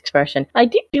intense expression. I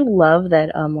do love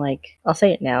that, I'll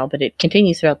say it now, but it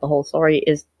continues throughout the whole story,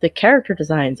 is the character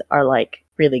designs are, like,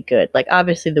 really good. Like,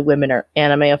 obviously the women are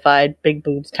animeified, big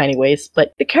boobs, tiny waists,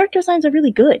 but the character designs are really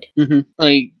good.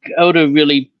 Like, Oda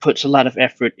really puts a lot of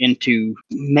effort into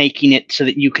making it so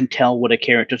that you can tell what a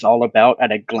character's all about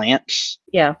at a glance.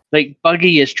 Yeah. Like,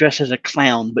 Buggy is dressed as a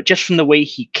clown, but just from the way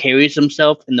he carries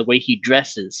himself and the way he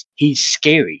dresses, he's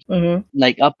scary.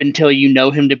 Like, up until you know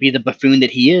him to be the buffoon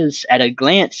that he is, at a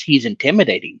glance, he's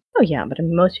intimidating. Oh, yeah, but I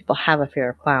mean, most people have a fear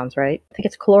of clowns, right? I think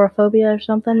it's chlorophobia or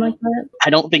something like that. I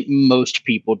don't think most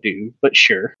people do, but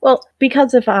sure. Well,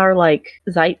 because of our, like,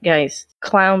 zeitgeist,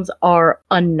 clowns are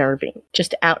unnerving,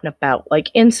 just out and about. Like,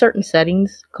 in certain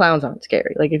settings, clowns aren't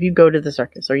scary. Like, if you go to the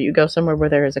circus or you go somewhere where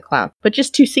there is a clown. But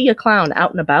just to see a clown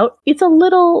out and about, it's a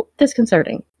little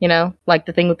disconcerting, you know? Like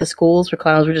the thing with the schools where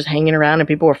clowns were just hanging around and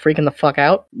people were freaking the fuck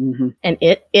out. And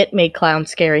it made clowns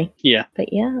scary. Yeah.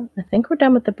 But yeah, I think we're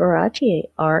done with the Barachi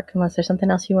arc, unless there's something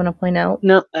else you want to point out.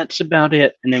 No, that's about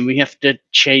it. And then we have to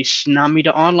chase Nami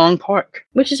to Arlong Park.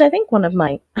 Which is, I think, one of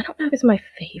my, I don't know if it's my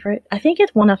favorite. I think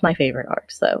it's one of my favorite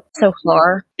arcs, though, so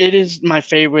far. It is my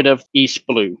favorite of East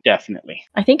Blue, definitely.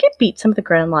 I think it beat some of the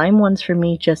Grand Line ones for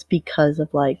me just because of,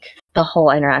 like, the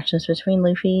whole interactions between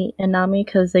Luffy and Nami,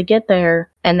 because they get there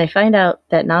and they find out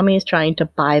that Nami is trying to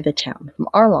buy the town from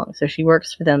Arlong. So she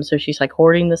works for them, so she's, like,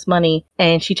 hoarding this money,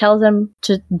 and she tells them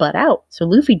to butt out. So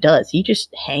Luffy does. He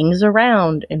just hangs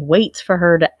around and waits for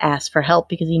her to ask for help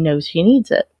because he knows she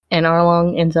needs it. And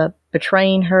Arlong ends up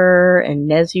betraying her, and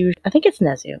Nezu, I think it's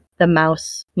Nezu, the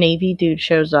mouse navy dude,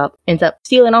 shows up, ends up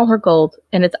stealing all her gold,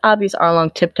 and it's obvious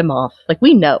Arlong tipped him off. Like,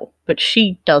 we know, but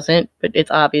she doesn't, but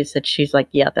it's obvious that she's like,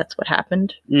 yeah, that's what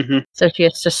happened. So she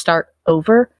has to start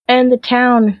over, and the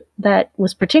town that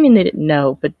was pretending they didn't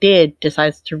know, but did,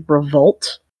 decides to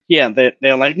revolt. Yeah,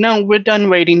 they're like, no, we're done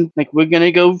waiting. Like, we're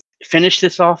gonna go finish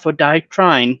this off or die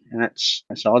trying, and that's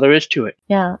all there is to it.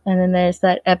 Yeah, and then there's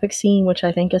that epic scene, which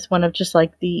I think is one of just,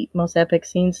 like, the most epic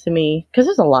scenes to me, because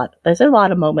there's a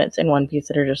lot of moments in One Piece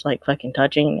that are just, like, fucking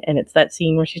touching, and it's that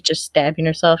scene where she's just stabbing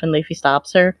herself and Luffy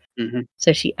stops her.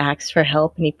 So she asks for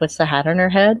help, and he puts the hat on her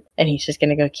head, and he's just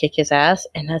gonna go kick his ass,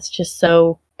 and that's just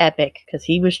so epic, because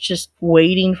he was just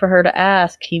waiting for her to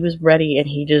ask. He was ready, and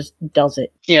he just does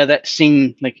it. Yeah, that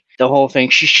scene, like, the whole thing,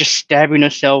 she's just stabbing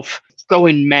herself,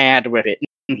 going mad with it.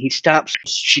 And he stops.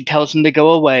 She tells him to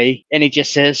go away, and he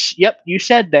just says, "Yep, you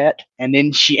said that." And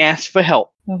then she asks for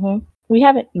help. We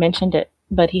haven't mentioned it,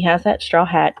 but he has that straw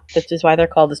hat. This is why they're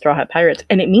called the Straw Hat Pirates,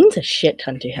 and it means a shit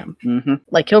ton to him.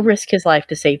 Like, he'll risk his life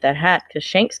to save that hat because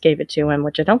Shanks gave it to him,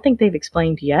 which I don't think they've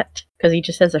explained yet, because he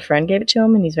just says a friend gave it to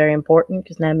him, and he's very important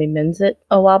because Nami mends it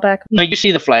a while back. No, you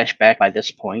see the flashback by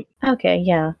this point. Okay,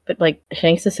 yeah, but like,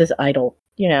 Shanks is his idol,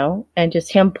 you know, and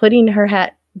just him putting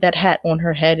that hat on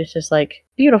her head is just like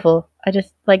beautiful. I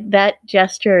just like that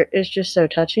gesture is just so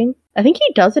touching. I think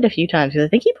he does it a few times because I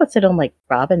think he puts it on like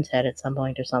Robin's head at some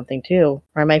point or something too.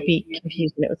 Or I might be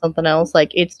confusing it with something else.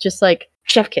 Like, it's just like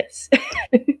chef kiss.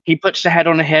 He puts the hat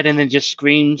on her head and then just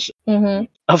screams,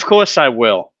 "Of course I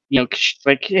will." You know, she's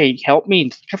like, "Hey, help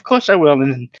me." Of course I will.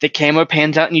 And then the camera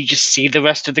pans out and you just see the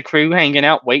rest of the crew hanging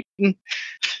out waiting.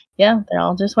 Yeah, they're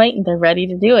all just waiting. They're ready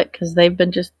to do it because they've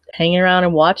been just hanging around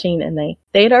and watching, and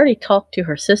they had already talked to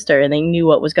her sister and they knew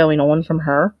what was going on from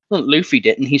her. Well, Luffy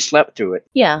didn't. He slept through it.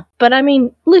 Yeah, but I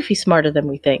mean, Luffy's smarter than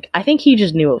we think. I think he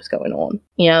just knew what was going on.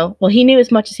 You know? Well, he knew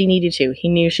as much as he needed to. He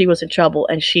knew she was in trouble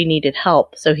and she needed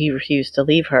help, so he refused to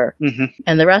leave her.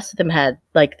 And the rest of them had,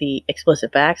 like, the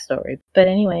explicit backstory. But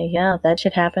anyway, yeah, that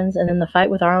shit happens, and then the fight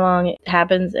with Arlong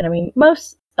happens, and I mean,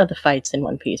 most of the fights in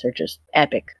One Piece are just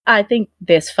epic. I think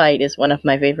this fight is one of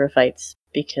my favorite fights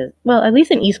because, well, at least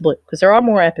in East Blue, because there are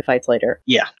more epic fights later.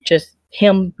 Yeah. Just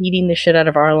him beating the shit out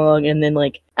of Arlong, and then,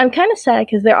 like, I'm kind of sad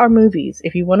because there are movies.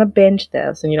 If you want to binge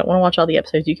this and you don't want to watch all the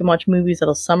episodes, you can watch movies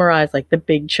that'll summarize, like, the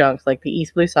big chunks, like the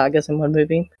East Blue sagas in one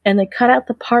movie. And they cut out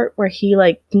the part where he,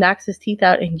 like, knocks his teeth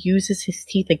out and uses his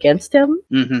teeth against him,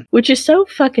 which is so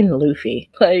fucking Luffy.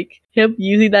 Like, him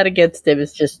using that against him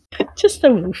is just so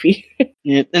Luffy.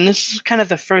 Yeah, and this is kind of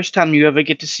the first time you ever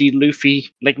get to see Luffy,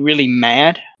 like, really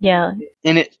mad. Yeah.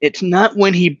 And it's not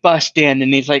when he busts in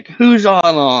and he's like, "Who's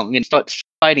Arlong?" and starts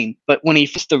fighting, but when he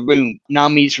finds the room,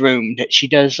 Nami's room, that she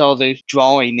does all those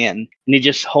drawing in, and he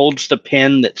just holds the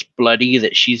pen that's bloody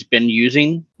that she's been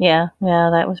using. Yeah,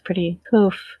 that was pretty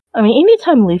poof. I mean,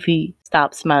 anytime Luffy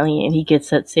stops smiling and he gets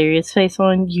that serious face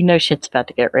on, you know shit's about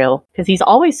to get real. Because he's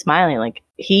always smiling. Like,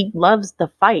 he loves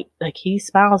the fight. Like, he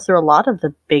smiles through a lot of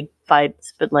the big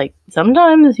fights. But, like,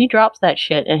 sometimes he drops that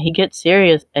shit and he gets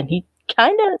serious and he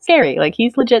kind of scary. Like,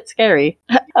 he's legit scary.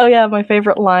 Oh, yeah, my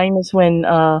favorite line is when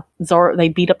Zoro, they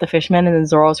beat up the fisherman and then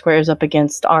Zoro squares up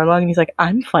against Arlong and he's like,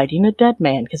 "I'm fighting a dead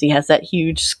man," because he has that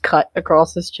huge cut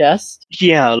across his chest.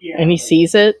 Yeah. And he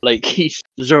sees it. Like,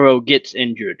 Zoro gets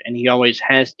injured, and he always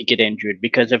has to get injured,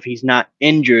 because if he's not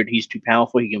injured, he's too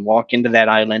powerful. He can walk into that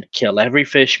island, kill every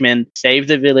fisherman, save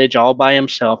the village all by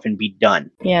himself, and be done.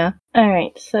 Yeah.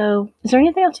 Alright, so is there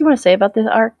anything else you want to say about this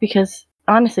arc? Because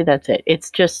honestly, that's it.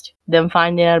 It's just them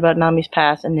finding out about Nami's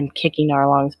past and then kicking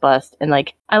Arlong's bust. And,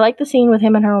 like, I like the scene with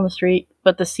him and her on the street,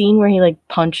 but the scene where he, like,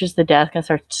 punches the desk and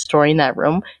starts destroying that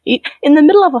room, in the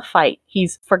middle of a fight,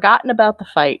 he's forgotten about the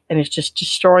fight and is just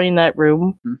destroying that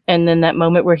room. And then that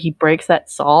moment where he breaks that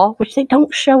saw, which they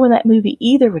don't show in that movie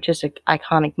either, which is an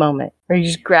iconic moment, where he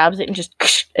just grabs it and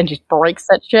just breaks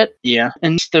that shit. Yeah,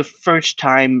 and it's the first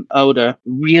time Oda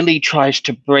really tries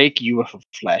to break you with a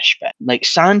flashback. Like,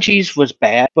 Sanji's was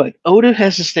bad, but Oda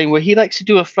has this thing where he likes to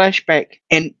do a flashback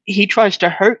and he tries to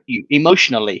hurt you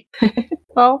emotionally.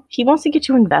 Well, he wants to get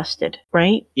you invested,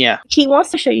 right? Yeah. He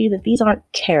wants to show you that these aren't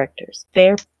characters.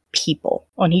 They're people.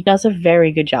 And he does a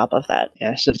very good job of that.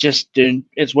 Yeah, so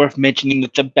it's worth mentioning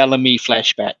that the Bellamy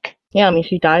flashback. Yeah, I mean,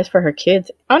 she dies for her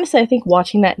kids. Honestly, I think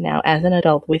watching that now as an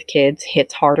adult with kids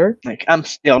hits harder. Like, I'm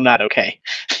still not okay.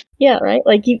 Yeah, right?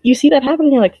 Like, you see that happen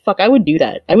and you're like, fuck, I would do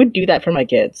that. I would do that for my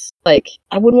kids. Like,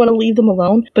 I wouldn't want to leave them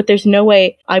alone, but there's no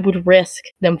way I would risk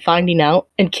them finding out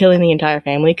and killing the entire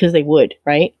family, because they would,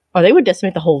 right? Or they would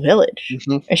decimate the whole village.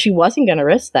 And she wasn't going to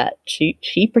risk that.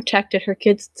 She protected her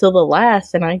kids till the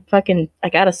last, and I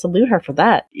gotta salute her for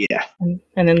that. Yeah.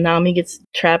 And then Nami gets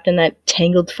trapped in that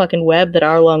tangled fucking web that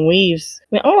Arlong weaves.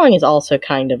 I mean, Arlong is also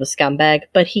kind of a scumbag,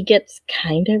 but he gets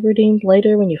kind of redeemed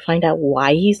later when you find out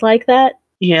why he's like that.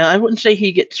 Yeah, I wouldn't say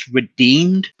he gets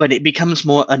redeemed, but it becomes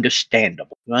more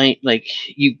understandable, right? Like,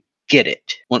 you get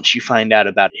it once you find out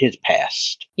about his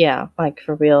past. Yeah, like,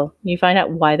 for real. You find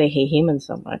out why they hate humans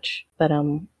so much. But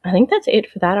I think that's it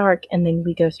for that arc, and then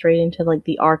we go straight into, like,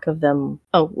 the arc of them.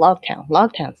 Oh, Logtown.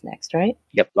 Logtown's next, right?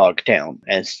 Yep, Logtown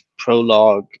as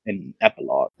prologue and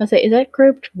epilogue. I say, is that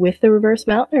grouped with the Reverse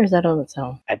Mountain, or is that on its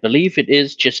own? I believe it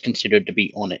is just considered to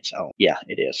be on its own. Yeah,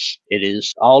 it is. It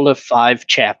is all of 5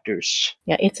 chapters.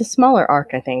 Yeah, it's a smaller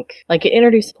arc, I think. Like, it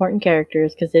introduced important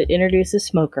characters, because it introduces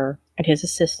Smoker and his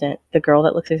assistant, the girl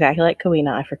that looks exactly like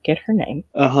Kawina. I forget her name.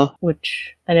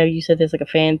 which I know you said there's like a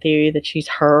fan theory that she's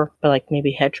her, but like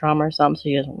maybe head trauma or something, so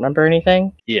she doesn't remember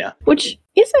anything. Yeah. Which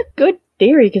is a good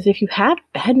theory, because if you have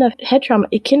had enough head trauma,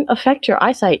 it can affect your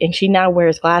eyesight, and she now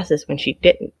wears glasses when she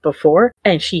didn't before,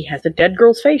 and she has a dead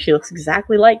girl's face. She looks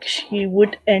exactly like she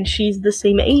would, and she's the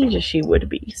same age as she would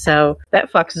be. So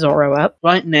that fucks Zorro up.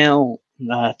 Right now,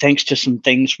 thanks to some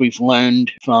things we've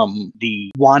learned from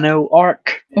the Wano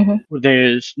arc,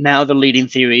 there's now the leading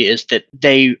theory is that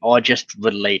they are just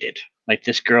related. Like,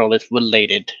 this girl is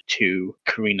related to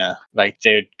Karina, like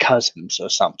they're cousins or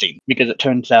something. Because it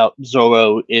turns out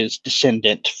Zorro is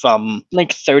descendant from,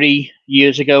 like, 30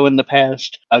 years ago in the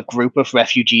past. A group of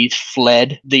refugees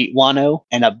fled the Wano,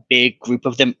 and a big group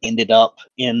of them ended up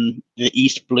in the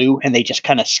East Blue, and they just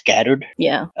kind of scattered.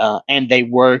 Yeah. And they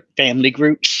were family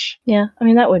groups. Yeah, I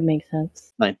mean, that would make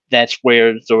sense. Like, that's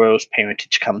where Zorro's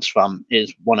parentage comes from,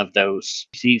 is one of those.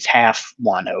 He's half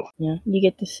Wano. Yeah, you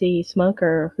get to see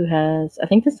Smoker, who has, I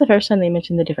think this is the first time they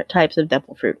mentioned the different types of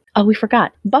devil fruit. Oh, we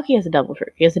forgot. Bucky has a devil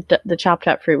fruit. He has the chopped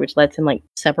up fruit, which lets him, like,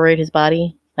 separate his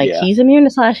body. Like, he's immune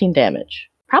to slashing damage.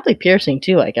 Probably piercing,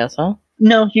 too, I guess, huh?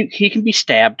 No, he can be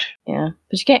stabbed. Yeah,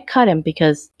 but you can't cut him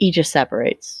because he just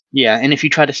separates. Yeah, and if you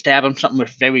try to stab him something with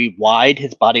very wide,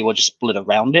 his body will just split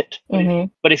around it.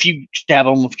 But if you stab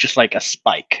him with just like a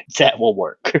spike, that will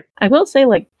work. I will say,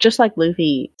 like, just like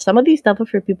Luffy, some of these devil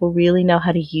fruit people really know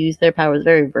how to use their powers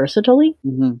very versatilely.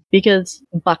 Because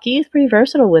Bucky is pretty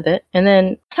versatile with it, and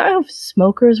then I don't know if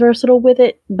Smoker is versatile with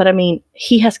it, but I mean,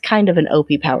 he has kind of an OP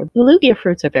power. The Lugia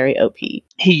fruits are very OP.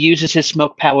 He uses his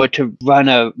smoke power to run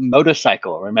a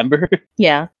motorcycle, remember?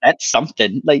 Yeah. That's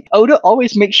something. Like, Oda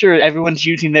always makes sure everyone's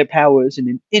using their powers in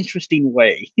an interesting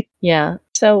way. Yeah.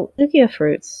 So, Lugia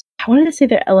fruits, I wanted to say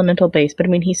they're elemental based, but I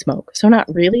mean, he's smoke, so not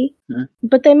really.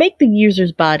 But they make the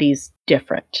users' bodies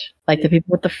different. Like, the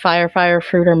people with the fire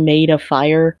fruit are made of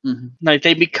fire. Like,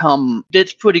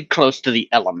 it's pretty close to the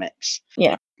elements.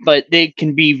 Yeah. But they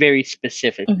can be very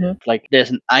specific. Like,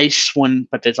 there's an ice one,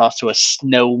 but there's also a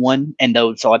snow one, and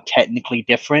those are technically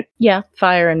different. Yeah,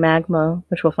 fire and magma,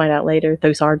 which we'll find out later.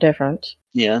 Those are different.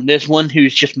 Yeah, there's one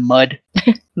who's just mud.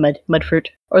 Mud fruit.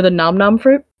 Or the nom nom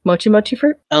fruit. Mochi mochi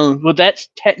fruit? Well, that's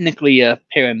technically a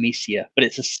paramecia, but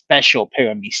it's a special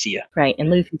paramecia. Right, and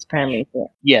Luffy's paramecia.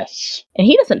 Yes. And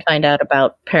he doesn't find out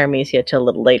about paramecia till a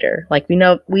little later. Like, we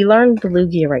learn the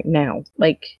Lugia right now.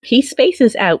 Like, he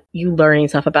spaces out you learning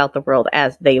stuff about the world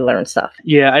as they learn stuff.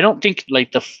 Yeah, I don't think,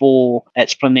 like, the full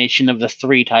explanation of the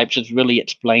three types is really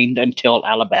explained until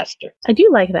Alabasta. I do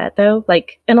like that, though.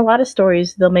 Like, in a lot of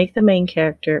stories, they'll make the main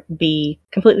character be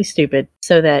completely stupid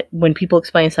so that when people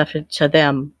explain stuff to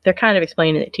them, they're kind of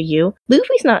explaining it to you.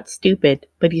 Luffy's not stupid,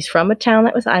 but he's from a town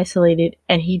that was isolated,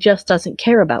 and he just doesn't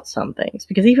care about some things.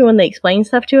 Because even when they explain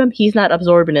stuff to him, he's not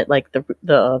absorbing it like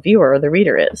the viewer or the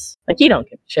reader is. Like, he don't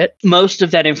give a shit. Most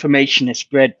of that information is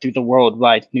spread through the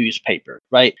worldwide newspaper,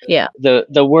 right? Yeah.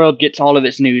 The world gets all of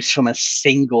its news from a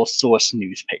single source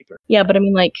newspaper. Yeah, but I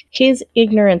mean, like, his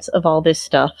ignorance of all this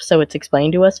stuff, so it's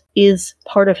explained to us, is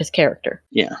part of his character.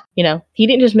 Yeah. You know, he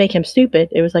didn't just make him stupid.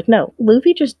 It was like, no,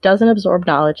 Luffy just doesn't absorb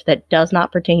knowledge that does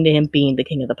not pertain to him being the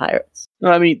king of the pirates.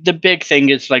 Well, I mean, the big thing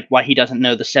is, like, why he doesn't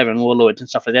know the seven warlords and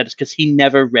stuff like that is because he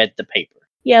never read the paper.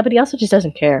 Yeah, but he also just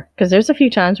doesn't care. Because there's a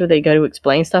few times where they go to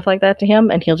explain stuff like that to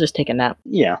him, and he'll just take a nap.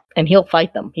 Yeah. And he'll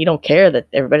fight them. He don't care that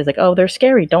everybody's like, oh, they're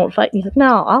scary, don't fight. And he's like,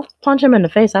 no, I'll punch him in the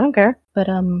face, I don't care. But,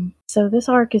 so this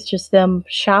arc is just them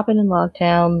shopping in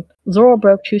Logtown. Zoro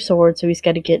broke 2 swords, so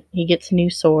he gets new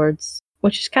swords.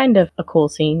 Which is kind of a cool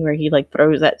scene where he, like,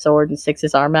 throws that sword and sticks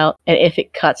his arm out. And if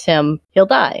it cuts him, he'll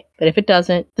die. But if it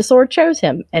doesn't, the sword chose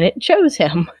him. And it chose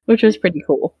him, which was pretty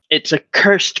cool. It's a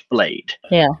cursed blade.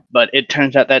 Yeah. But it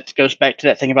turns out that goes back to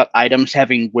that thing about items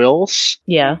having wills.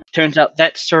 Yeah. Turns out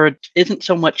that sword isn't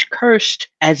so much cursed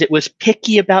as it was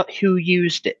picky about who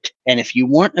used it. And if you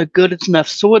weren't a good enough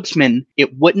swordsman,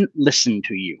 it wouldn't listen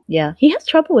to you. Yeah. He has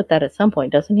trouble with that at some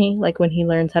point, doesn't he? Like when he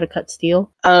learns how to cut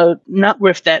steel? Not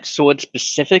with that sword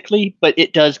specifically, but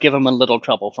it does give him a little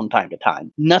trouble from time to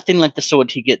time. Nothing like the sword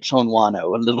he gets on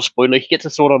Wano. A little spoiler, he gets a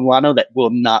sword on Wano that will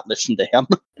not listen to him.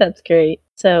 That's great.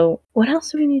 So, what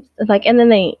else do we need? Like, and then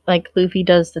Luffy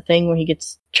does the thing where he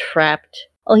gets trapped.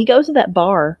 Well, he goes to that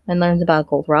bar and learns about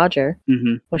Gold Roger,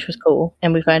 which was cool.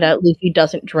 And we find out Luffy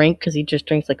doesn't drink because he just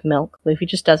drinks, like, milk. Luffy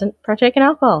just doesn't partake in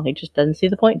alcohol. He just doesn't see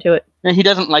the point to it. And he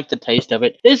doesn't like the taste of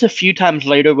it. There's a few times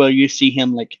later where you see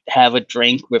him like have a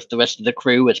drink with the rest of the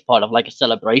crew as part of like a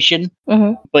celebration.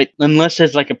 Mm-hmm. But unless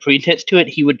there's like a pretense to it,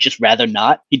 he would just rather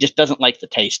not. He just doesn't like the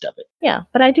taste of it. Yeah,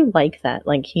 but I do like that.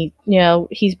 Like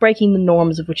he's breaking the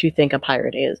norms of what you think a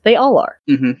pirate is. They all are.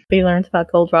 Mm-hmm. But he learns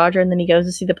about Gold Roger, and then he goes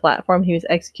to see the platform he was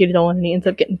executed on, and he ends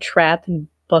up getting trapped, and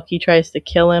Bucky tries to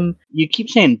kill him. You keep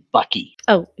saying Bucky.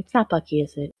 Oh, it's not Bucky,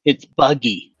 is it? It's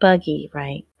Buggy. Buggy,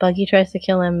 right. Buggy tries to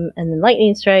kill him, and then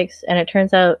lightning strikes, and it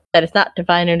turns out that it's not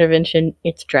divine intervention,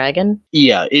 it's Dragon.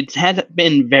 Yeah, it hasn't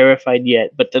been verified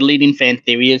yet, but the leading fan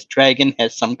theory is Dragon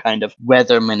has some kind of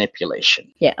weather manipulation.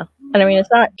 Yeah. And I mean,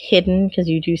 it's not hidden, because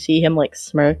you do see him, like,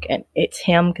 smirk, and it's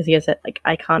him, because he has that, like,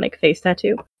 iconic face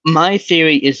tattoo. My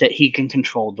theory is that he can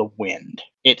control the wind.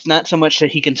 It's not so much that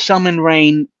he can summon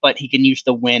rain, but he can use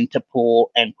the wind to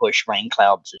pull and push rain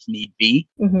clouds as need be.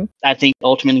 Mm-hmm. I think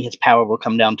ultimately his power will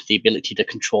come down to the ability to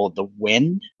control the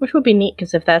wind. Which would be neat,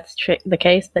 because if that's the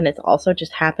case, then it's also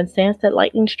just happenstance that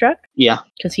lightning struck. Yeah.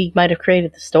 Because he might have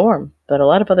created the storm, but a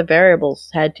lot of other variables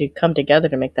had to come together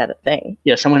to make that a thing.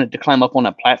 Yeah, someone had to climb up on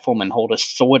a platform and hold a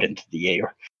sword into the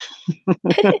air.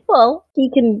 Well, he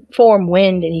can form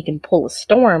wind and he can pull a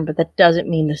storm, but that doesn't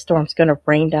mean the storm's going to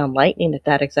rain down lightning at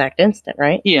that exact instant,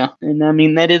 right? Yeah, and I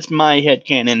mean, that is my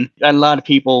headcanon. A lot of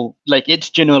people, like, it's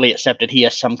generally accepted he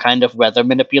has some kind of weather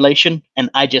manipulation,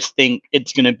 and I just think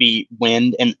it's going to be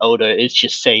wind, and Oda is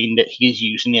just saying that he's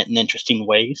using it in interesting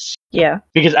ways. Yeah.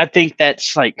 Because I think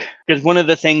that's, like, because one of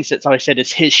the things that's always said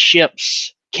is his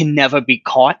ships can never be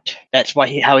caught. That's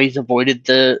why how he's avoided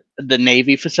the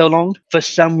Navy for so long. For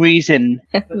some reason,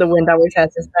 the wind always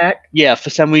has his back. Yeah, for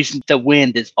some reason, the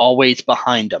wind is always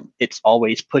behind him. It's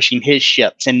always pushing his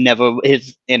ships and never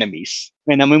his enemies.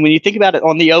 And I mean, when you think about it,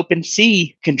 on the open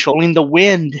sea, controlling the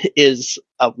wind is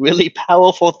a really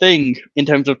powerful thing in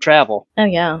terms of travel. Oh,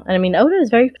 yeah. And I mean, Oda is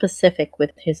very specific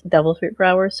with his Devil Fruit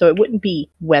powers, so it wouldn't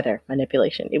be weather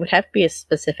manipulation. It would have to be a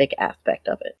specific aspect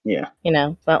of it. Yeah. You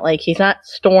know, it's not like he's not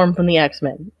Storm from the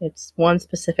X-Men. It's one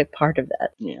specific part of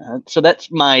that. Yeah, so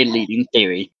that's my leading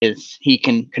theory, is he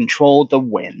can control the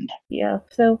wind. Yeah.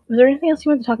 So, was there anything else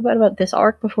you want to talk about this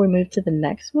arc before we move to the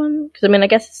next one? Because, I mean, I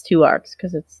guess it's 2 arcs,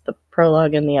 because it's the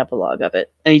prologue and the epilogue of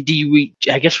it. I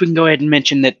guess we can go ahead and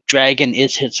mention that Dragon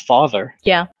is his father.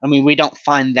 Yeah. I mean, we don't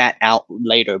find that out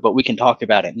later, but we can talk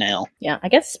about it now. Yeah, I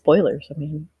guess spoilers. I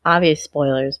mean, obvious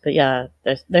spoilers, but yeah,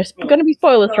 there's going to be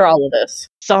spoilers for all of this.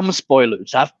 Some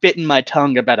spoilers. I've bitten my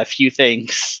tongue about a few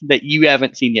things that you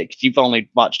haven't seen yet because you've only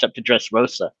watched up to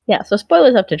Dressrosa. Yeah, so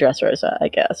spoilers up to Dressrosa, I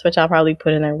guess, which I'll probably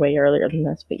put in there way earlier than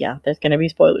this. But yeah, there's going to be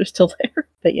spoilers still there.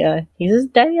 But yeah, he's his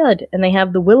dad, and they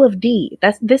have the Will of D.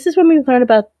 This is when we learn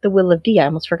about the Will of D. I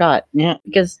almost forgot. Yeah.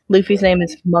 Because Luffy's name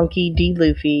is Monkey D.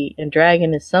 Luffy, and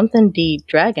Dragon is something D.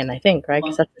 Dragon, I think, right?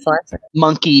 Because that's his last name.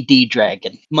 Monkey D.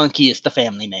 Dragon. Monkey is the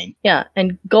family name. Yeah,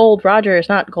 and Gold Roger is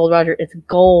not Gold Roger, it's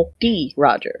Gold D.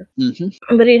 Roger.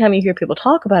 Mm-hmm. But anytime you hear people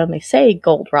talk about him, they say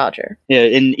Gold Roger. Yeah,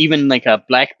 and even like a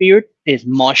Blackbeard is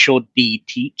Marshall D.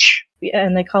 Teach. Yeah,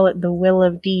 and they call it the Will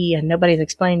of D, and nobody's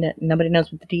explained it. Nobody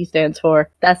knows what the D stands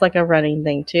for. That's like a running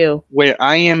thing, too. Where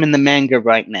I am in the manga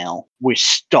right now, we're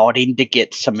starting to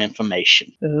get some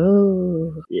information.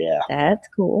 Ooh. Yeah. That's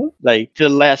cool. Like the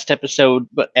last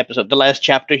the last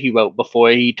chapter he wrote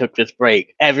before he took this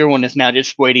break, everyone is now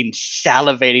just waiting,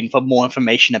 salivating for more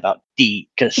information about D,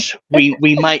 because we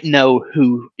might know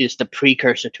who is the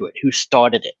precursor to it, who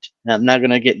started it. Now, I'm not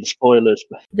going to get into spoilers,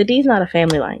 but The D's not a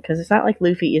family line, because it's not like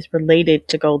Luffy is related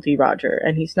to Gold D. Roger,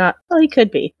 and he's not, well, he could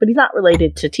be, but he's not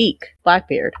related to Teak,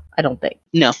 Blackbeard, I don't think.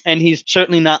 no, and he's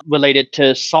certainly not related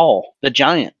to Saul, the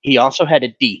giant. He also had a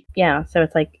D. Yeah, so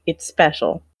it's like, it's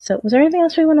special. So, was there anything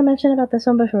else we want to mention about this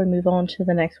one before we move on to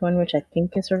the next one, which I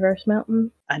think is Reverse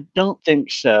Mountain? I don't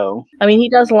think so. I mean, he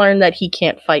does learn that he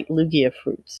can't fight Lugia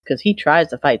fruits, because he tries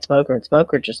to fight Smoker, and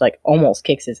Smoker just, like, almost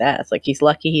kicks his ass. Like, he's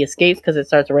lucky he escapes because it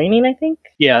starts raining, I think?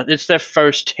 Yeah, it's their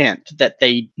first hint that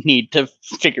they need to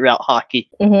figure out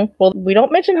hockey. Mm-hmm. Well, we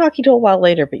don't mention hockey till a while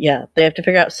later, but yeah, they have to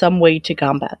figure out some way to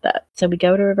combat that. So we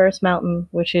go to Reverse Mountain,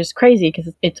 which is crazy,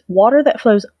 because it's water that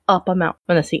flows up a mountain,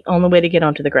 and that's the only way to get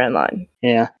onto the Grand Line.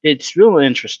 Yeah, it's really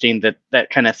interesting that that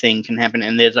kind of thing can happen,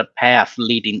 and there's a path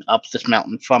leading up this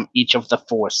mountain from each of the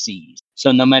 4 seas.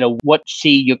 So no matter what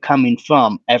sea you're coming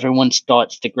from, everyone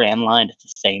starts the Grand Line at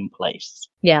the same place.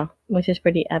 Yeah, which is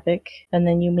pretty epic. And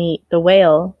then you meet the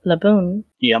whale, Laboon,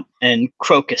 Yep, and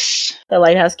Crocus, the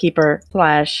lighthouse keeper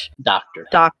 / Doctor.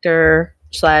 doctor,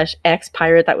 /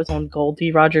 ex-pirate that was on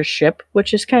Goldie Roger's ship,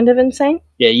 which is kind of insane.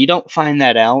 Yeah, you don't find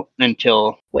that out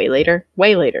until... Way later.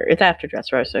 It's after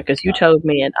Dressrosa, because you told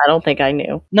me and I don't think I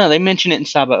knew. No, they mention it in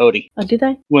Sabaody. Oh, do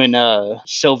they? When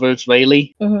Silver's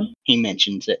Rayleigh, Mm-hmm. he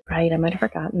mentions it. Right, I might have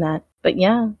forgotten that. But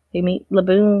yeah, they meet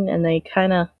Laboon,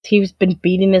 and he's been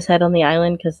beating his head on the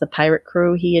island because the pirate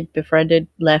crew he had befriended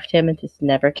left him and just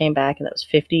never came back, and that was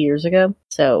 50 years ago.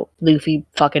 So Luffy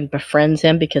fucking befriends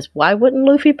him, because why wouldn't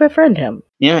Luffy befriend him?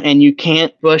 Yeah, and you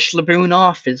can't brush Laboon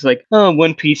off as like, oh,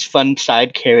 One Piece fun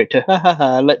side character. Ha ha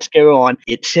ha, let's go on.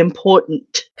 It's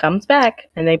important. Comes back,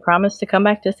 and they promise to come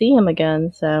back to see him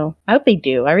again, so I hope they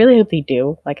do. I really hope they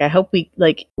do. I hope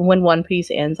when One Piece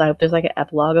ends, I hope there's an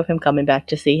epilogue of him coming back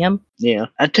to see him. Yeah,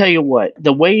 I tell you what,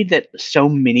 the way that so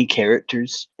many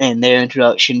characters and their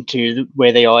introduction to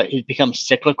where they are, it becomes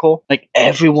cyclical.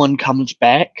 Everyone comes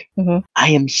back. Mm-hmm. I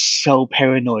am so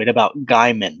paranoid about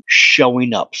Gaiman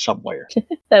showing up somewhere.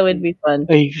 That would be fun.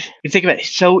 You think about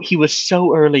it, he was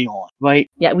so early on, right?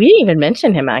 Yeah, we didn't even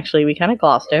mention him, actually. We kind of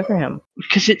glossed over him.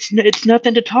 Because it's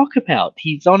nothing to talk about.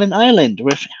 He's on an island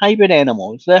with hybrid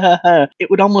animals. It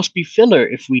would almost be filler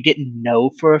if we didn't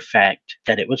know for a fact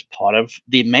that it was part of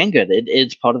the manga. It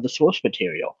is part of the source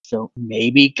material. So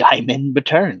maybe Gaiman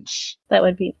returns. That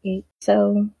would be neat.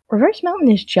 So, Reverse Mountain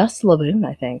is just Laboon,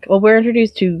 I think. Well, we're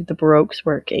introduced to the Baroque's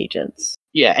work agents.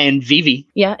 Yeah, and Vivi.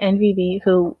 Yeah, and Vivi,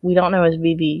 who we don't know as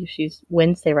Vivi. She's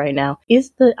Wednesday right now.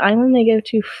 Is the island they go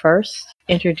to first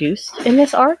introduced in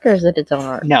this arc, or is it its own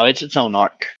arc? No, it's its own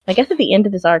arc. I guess at the end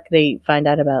of this arc, they find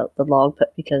out about the log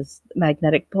put because the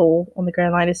magnetic pole on the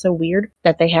Grand Line is so weird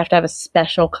that they have to have a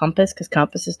special compass because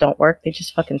compasses don't work. They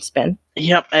just fucking spin.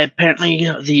 Yep, apparently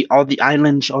all the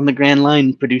islands on the Grand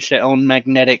Line produce their own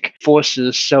magnetic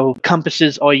forces, so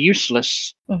compasses are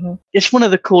useless. Mm-hmm. It's one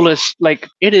of the coolest,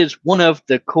 it is one of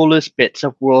the coolest bits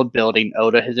of world building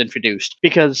Oda has introduced.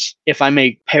 Because if I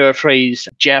may paraphrase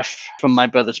Jeff from My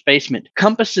Brother's Basement,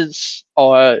 compasses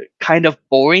are kind of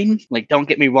boring. Don't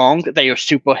get me wrong, they are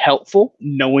super helpful.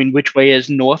 Knowing which way is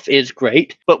north is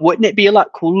great. But wouldn't it be a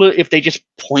lot cooler if they just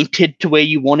pointed to where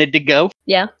you wanted to go?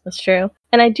 Yeah, that's true.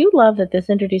 And I do love that this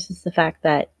introduces the fact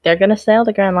that they're going to sail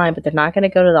the Grand Line, but they're not going to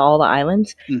go to all the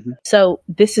islands. Mm-hmm. So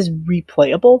this is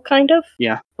replayable, kind of.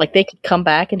 Yeah. They could come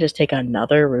back and just take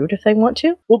another route if they want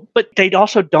to. Well, but they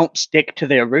also don't stick to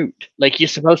their route. You're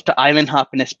supposed to island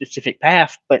hop in a specific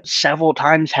path, but several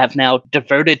times have now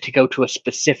diverted to go to a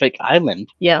specific island.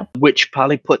 Yeah. Which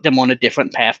probably put them on a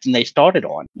different path than they started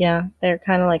on. Yeah, they're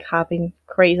kind of hopping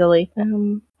crazily.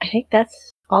 I think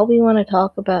that's all we want to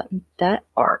talk about in that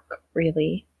arc,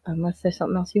 really. Unless there's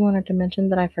something else you wanted to mention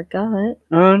that I forgot.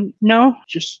 No.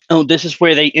 This is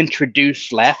where they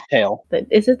introduce Laughtail.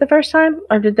 Is it the first time?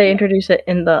 Or did they introduce it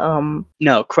in the,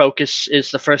 No, Crocus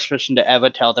is the first person to ever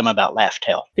tell them about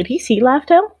Laughtail. Did he see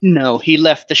Laughtail? No, he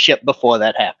left the ship before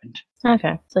that happened.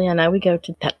 Okay. So yeah, now we go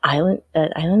to that island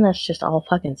that's just all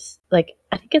fucking,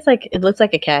 I think it's it looks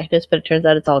like a cactus, but it turns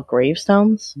out it's all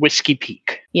gravestones. Whiskey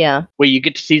Peak. Yeah. Where you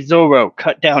get to see Zoro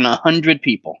cut down 100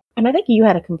 people. And I think you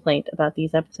had a complaint about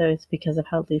these episodes because of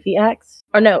how Luffy acts.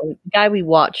 Or no, the guy we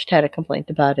watched had a complaint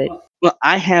about it. Well,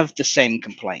 I have the same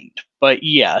complaint. But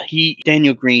yeah,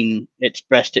 Daniel Green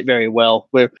expressed it very well,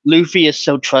 where Luffy is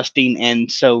so trusting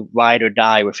and so ride or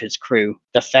die with his crew.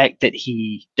 The fact that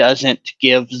he doesn't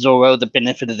give Zoro the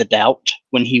benefit of the doubt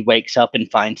when he wakes up and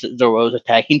finds that Zoro's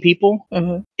attacking people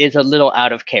is a little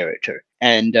out of character.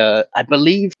 And I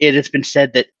believe it has been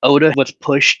said that Oda was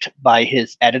pushed by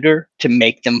his editor to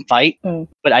make them fight.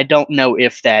 But I don't know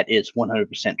if that is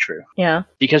 100% true. Yeah.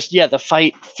 Because, the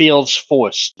fight feels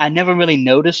forced. I never really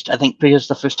noticed. I think because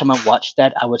the first time I watched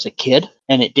that, I was a kid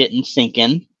and it didn't sink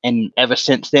in. And ever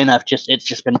since then, it's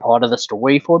just been part of the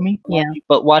story for me. Yeah.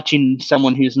 But watching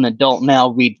someone who's an adult now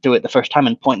read through it the first time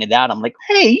and point it out, I'm like,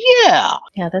 hey, yeah.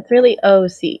 Yeah, that's really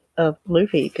OC of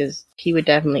Luffy, because he would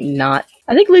definitely not.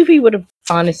 I think Luffy would have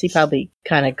honestly probably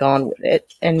kind of gone with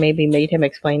it and maybe made him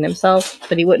explain himself,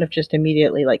 but he wouldn't have just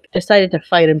immediately decided to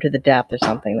fight him to the death or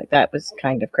something. That was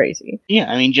kind of crazy.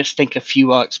 Yeah, I mean, just think a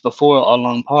few arcs before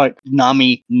Along Park,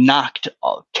 Nami knocked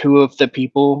two of the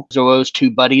people, Zoro's two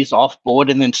buddies, off board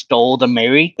and then stole the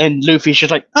Mary. And Luffy's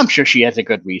just like, I'm sure she has a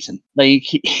good reason.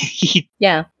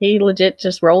 Yeah, he legit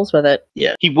just rolls with it.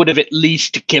 Yeah, he would have at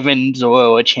least given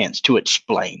Zoro a chance to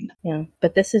explain. Yeah,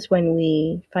 but this is when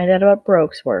we find out about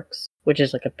Baroque's works, which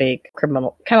is a big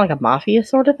criminal, kind of like a mafia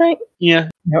sort of thing. Yeah.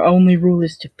 Their only rule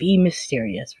is to be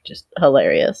mysterious, which is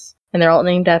hilarious. And they're all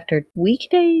named after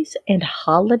weekdays and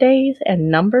holidays and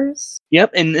numbers.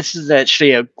 Yep, and this is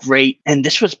actually and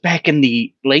this was back in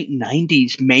the late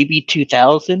 90s, maybe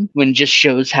 2000, when it just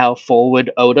shows how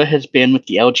forward Oda has been with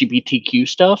the LGBTQ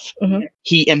stuff. Mm-hmm.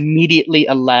 He immediately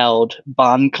allowed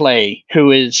Bon Clay,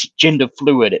 who is gender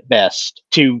fluid at best,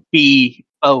 to be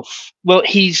both. Well,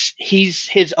 he's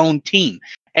his own team.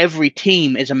 Every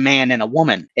team is a man and a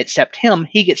woman, except him.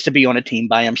 He gets to be on a team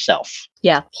by himself.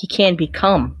 Yeah, he can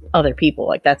become other people.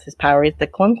 Like, that's his power. It's the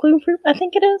Clung fruit, I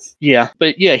think it is. Yeah,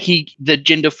 but yeah, the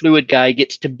gender fluid guy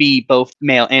gets to be both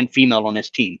male and female on his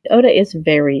team. Oda is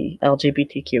very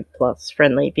LGBTQ plus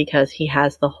friendly because he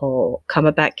has the whole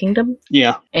Back Kingdom.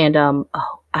 Yeah. And,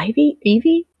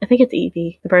 Evie? I think it's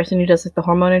Evie, the person who does like the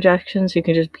hormone injections, who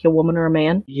can just be a woman or a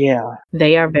man. Yeah.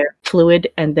 They are very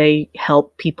fluid and they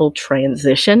help people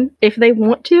transition if they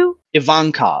want to.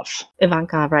 Ivankov,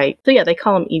 right. So yeah, they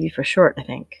call him Evie for short, I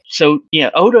think. So yeah,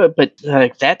 Oda, but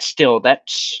that's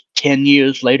 10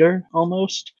 years later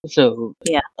almost. So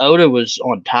yeah, Oda was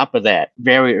on top of that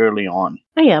very early on.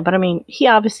 Oh yeah, but I mean, he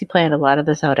obviously planned a lot of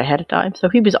this out ahead of time, so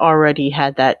he was already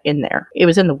had that in there. It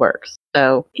was in the works.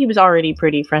 So he was already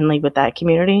pretty friendly with that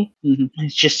community. Mm-hmm.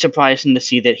 It's just surprising to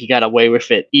see that he got away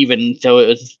with it, even though it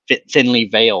was thinly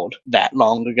veiled that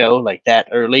long ago, like that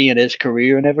early in his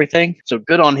career and everything. So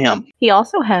good on him. He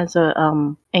also has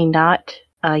a not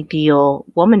ideal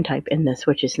woman type in this,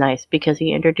 which is nice because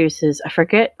he introduces, I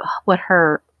forget what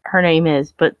her name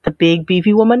is, but the big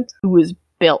beefy woman who is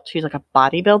built. She's like a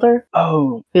bodybuilder.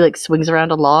 Oh. Who like swings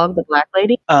around a log, the black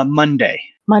lady.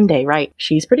 Monday, right.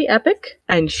 She's pretty epic,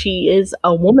 and she is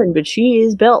a woman, but she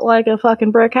is built like a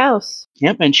fucking brick house.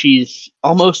 Yep, and she's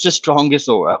almost as strong as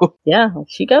Zoro. Yeah,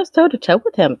 she goes toe-to-toe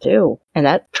with him, too. And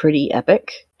that's pretty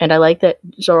epic. And I like that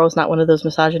Zoro's not one of those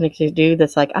misogynistic dudes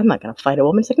that's like, I'm not going to fight a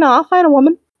woman. It's like, no, I'll fight a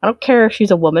woman. I don't care if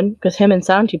she's a woman, because him and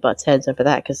Sanji butts heads over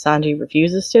that, because Sanji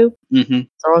refuses to. Mm-hmm.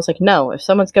 Zoro's like, no, if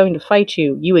someone's going to fight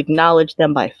you, you acknowledge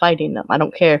them by fighting them. I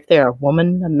don't care if they're a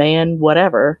woman, a man,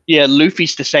 whatever. Yeah,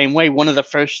 Luffy's the same way. One of the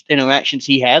first interactions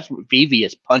he has with Vivi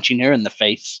is punching her in the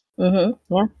face.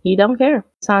 Mm-hmm. Yeah, he don't care.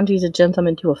 Sanji's a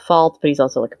gentleman to a fault, but he's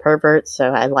also like a pervert, so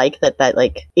I like that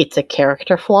like it's a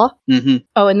character flaw. Mm-hmm.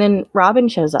 Oh, and then Robin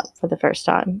shows up for the first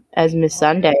time as Miss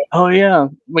Sunday. Oh yeah,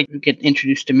 we get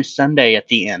introduced to Miss Sunday at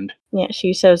the end. Yeah,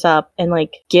 she shows up and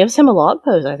like gives him a log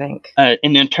pose, I think. An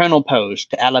internal pose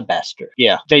to Alabasta.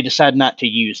 Yeah, they decide not to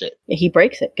use it. He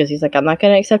breaks it because he's like, I'm not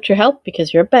going to accept your help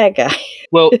because you're a bad guy.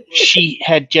 Well, she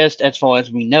had just, as far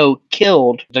as we know,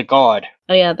 killed the guard.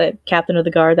 Oh yeah, the captain of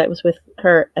the guard that was with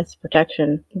her as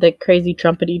protection. The crazy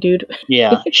trumpety dude.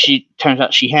 Yeah, turns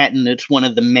out she hadn't. It's one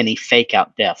of the many fake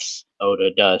out deaths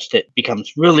Oda does that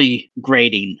becomes really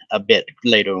grating a bit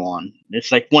later on.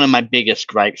 It's like one of my biggest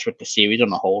gripes with the series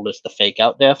on the whole is the fake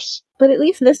out deaths. But at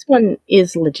least this one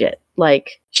is legit.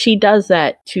 Like, she does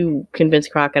that to convince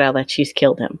Crocodile that she's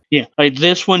killed him. Yeah, like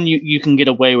this one you can get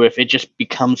away with. It just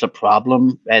becomes a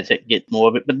problem as it gets more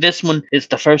of it. But this one is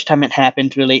the first time it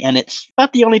happens, really, and it's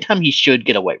about the only time he should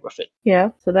get away with it. Yeah,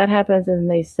 so that happens,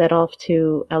 and they set off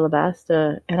to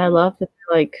Alabasta, and I love that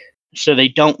they're like... So they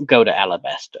don't go to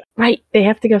Alabasta. Right, they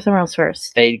have to go somewhere else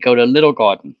first. They go to Little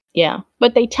Garden. Yeah,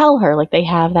 but they tell her, like, they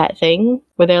have that thing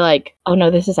where they're like, oh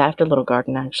no, this is after Little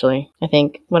Garden, actually. I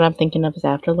think what I'm thinking of is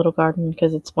after Little Garden,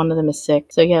 because it's one of them is sick.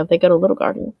 So yeah, they go to Little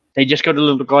Garden. They just go to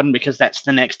Little Garden because that's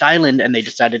the next island, and they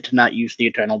decided to not use the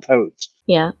Eternal Pose.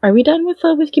 Yeah. Are we done with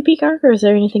the Whiskey Peak arc, or is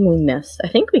there anything we missed? I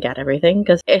think we got everything,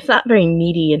 because it's not very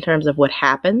meaty in terms of what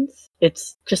happens.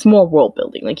 It's just more world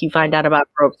building. Like, you find out about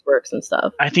Broke's works and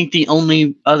stuff. I think the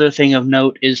only other thing of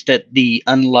note is that the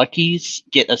Unluckies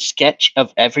get a sketch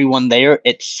of everyone there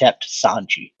except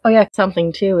Sanji. Oh yeah,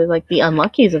 something too is like the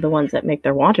Unluckies are the ones that make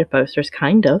their wanted posters,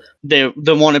 kind of. They're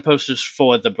the wanted posters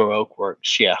for the Baroque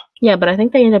works, yeah. Yeah, but I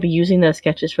think they end up using those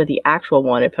sketches for the actual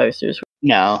wanted posters.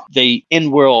 No,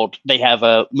 in world they have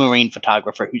a marine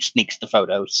photographer who sneaks the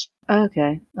photos.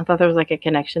 Okay, I thought there was like a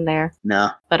connection there. No.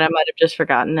 But I might have just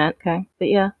forgotten that. Okay, but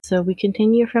yeah, so we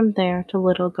continue from there to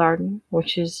Little Garden,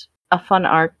 which is a fun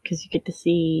arc because you get to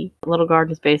see Little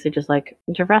Garden is basically just like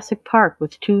Jurassic Park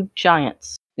with two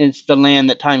giants. It's the land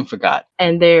that time forgot.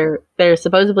 And they're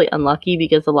supposedly unlucky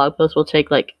because the log post will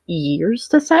take like years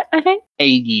to set, I think. A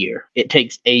year. It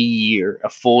takes a year, a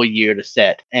full year to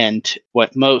set. And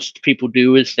what most people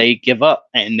do is they give up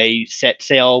and they set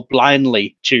sail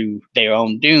blindly to their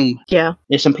own doom. Yeah.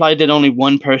 It's implied that only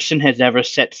one person has ever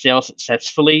set sail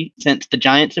successfully since the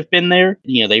giants have been there.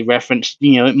 You know, they reference,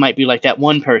 it might be like that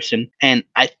one person. And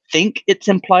I think it's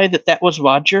implied that was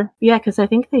Roger. Yeah, because I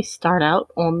think they start out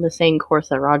on the same course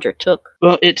that Roger took.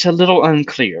 Well, it's a little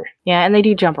unclear. Yeah, Yeah, and they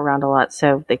do jump around a lot,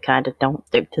 so they kind of don't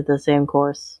stick to the same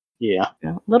course. Yeah.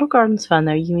 Little Garden's fun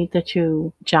though. You meet the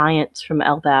two giants from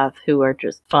Elbath who are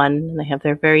just fun, and they have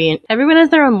their everyone has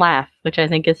their own laugh, which I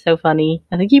think is so funny.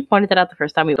 I think you pointed that out the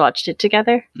first time we watched it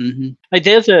together. Mm-hmm. Like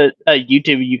there's a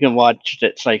YouTube you can watch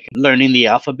that's like learning the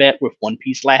alphabet with One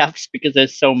Piece laughs, because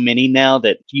there's so many now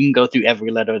that you can go through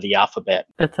every letter of the alphabet.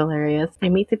 That's hilarious. They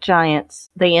meet the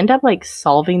giants. They end up like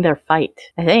solving their fight,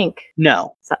 I think.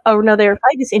 No. No, their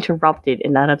fight is interrupted,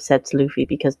 and that upsets Luffy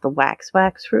because the wax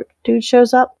fruit dude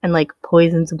shows up and like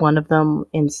poisons one of them,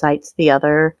 incites the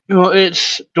other. Well,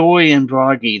 it's Dory and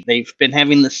Broggy. They've been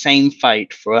having the same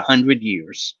fight for 100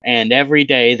 years, and every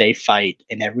day they fight,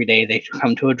 and every day they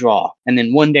come to a draw. And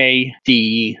then one day,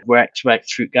 the wax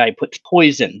fruit guy puts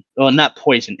poison, well, not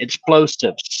poison,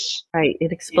 explosives. Right,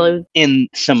 it explodes in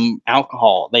some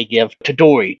alcohol they give to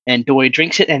Dory, and Dory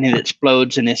drinks it, and it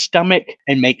explodes in his stomach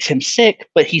and makes him sick,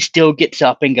 but he still gets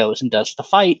up and goes and does the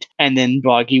fight, and then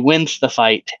Broggy wins the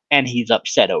fight, and he's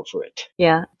upset over it.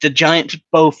 Yeah. The giants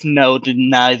both know that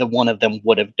neither one of them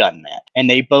would have done that, and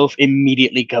they both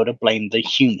immediately go to blame the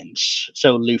humans,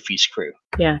 so Luffy's crew.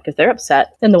 Yeah, because they're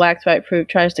upset. Then the wax fruit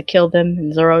tries to kill them,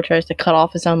 and Zoro tries to cut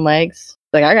off his own legs.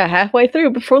 Like, I got halfway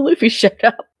through before Luffy showed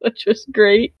up, which was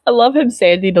great. I love him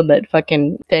standing on that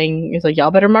fucking thing. He's like,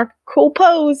 y'all better mark a cool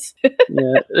pose.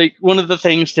 Yeah, like one of the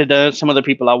things that some of the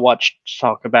people I watched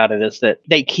talk about it is that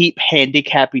they keep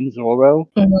handicapping Zoro.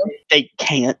 Mm-hmm. They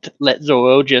can't let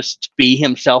Zoro just be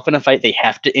himself in a fight. They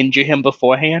have to injure him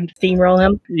beforehand. Steamroll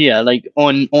him. Yeah, like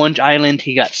on Orange Island,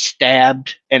 he got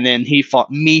stabbed, and then he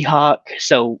fought Mihawk.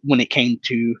 So when it came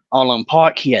to Allen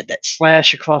Park, he had that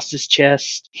slash across his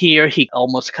chest. Here, he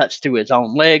almost cuts through his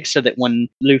own leg, so that when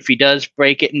Luffy does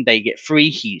break it and they get free,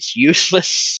 he's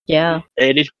useless. Yeah.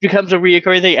 And it becomes a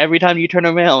reoccurring thing. Every time you turn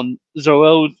around,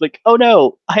 Zoro's like, oh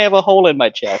no, I have a hole in my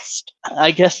chest.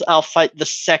 I guess I'll fight the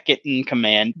second in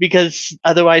command, because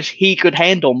otherwise he could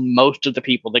handle most of the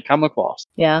people that come across.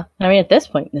 Yeah. I mean, at this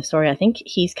point in the story, I think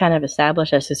he's kind of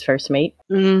established as his first mate.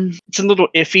 It's a little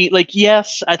iffy. Like,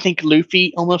 yes, I think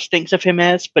Luffy almost thinks of him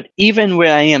as, but even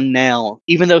where I am now,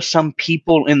 even though some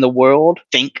people in the world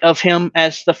think of him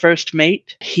as the first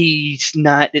mate, it's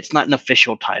not an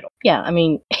official title. Yeah, I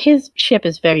mean, his ship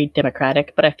is very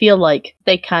democratic, but I feel like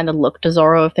they kind of look to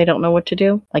Zoro if they don't know what to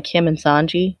do. Like him and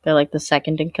Sanji, they're like the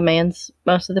second in commands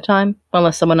most of the time,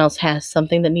 unless someone else has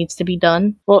something that needs to be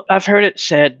done. Well, I've heard it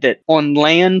said that on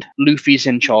land, Luffy's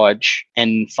in charge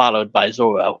and followed by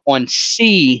Zoro. On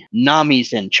sea,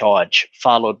 Nami's in charge,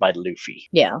 followed by Luffy.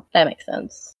 Yeah, that makes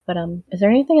sense. But is there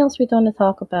anything else we want to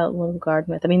talk about Little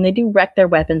Garden with? I mean, they do wreck their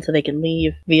weapons so they can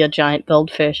leave via giant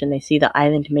goldfish, and they see the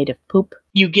island made of poop.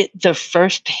 You get the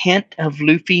first hint of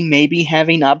Luffy maybe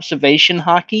having observation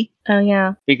hockey. Oh,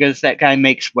 yeah. Because that guy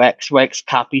makes wax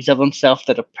copies of himself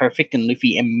that are perfect, and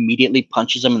Luffy immediately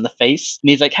punches him in the face. And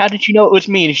he's like, how did you know it was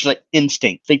me? And she's like,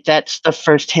 instinct. Like, that's the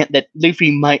first hint that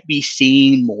Luffy might be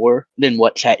seeing more than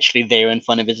what's actually there in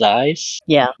front of his eyes.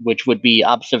 Yeah. Which would be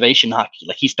observation hockey.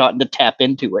 Like, he's starting to tap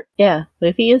into it. Yeah,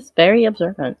 Luffy is very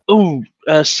observant. Ooh,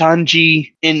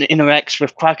 Sanji interacts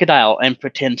with Crocodile and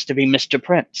pretends to be Mr.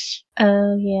 Prince.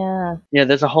 Oh, yeah. Yeah,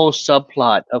 there's a whole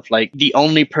subplot of, like, the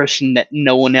only person that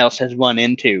no one else has run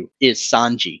into is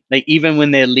Sanji. Like, even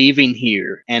when they're leaving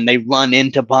here and they run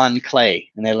into Bon Clay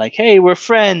and they're like, hey, we're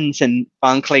friends. And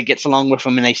Bon Clay gets along with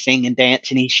him and they sing and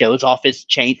dance and he shows off his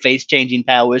face-changing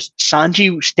powers.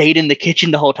 Sanji stayed in the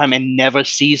kitchen the whole time and never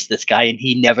sees this guy, and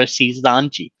he never sees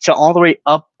Sanji. So all the way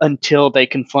up until they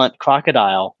confront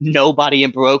Crocodile, nobody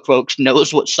in Baroque Rogues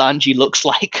knows what Sanji looks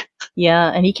like.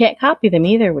 Yeah, and he can't copy them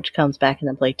either, which comes back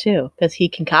into play too. Because he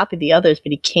can copy the others,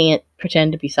 but he can't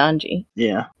pretend to be Sanji.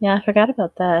 Yeah. Yeah, I forgot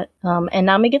about that. And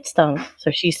Nami gets stung,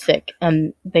 so she's sick.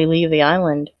 And they leave the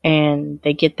island, and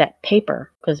they get that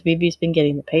paper, because Vivi's been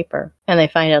getting the paper. And they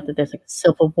find out that there's like a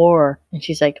civil war. And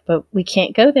she's like, but we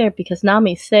can't go there because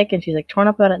Nami's sick. And she's like torn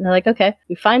up about it. And they're like, okay,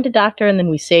 we find a doctor and then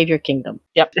we save your kingdom.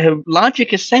 Yep, her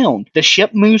logic is sound. The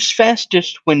ship moves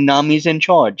fastest when Nami's in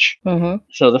charge. Mm-hmm.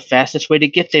 So the fastest way to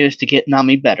get there is to get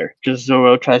Nami better. Because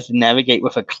Zoro tries to navigate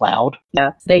with a cloud.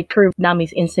 Yeah, they prove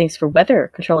Nami's instincts for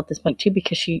weather control at this point too,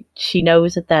 because she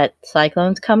knows that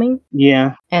cyclone's coming.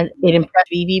 Yeah. And it impressed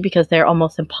Vivi because they're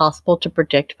almost impossible to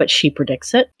predict, but she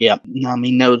predicts it. Yep,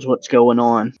 Nami knows what's going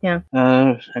on. Yeah.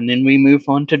 And then we move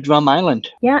on to Drum Island.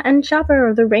 Yeah, and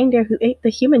Chopper, the reindeer who ate the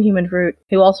human fruit,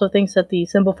 who also thinks that the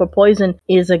symbol for poison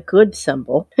is a good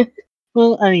symbol.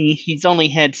 Well, I mean, he's only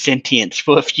had sentience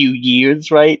for a few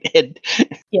years, right?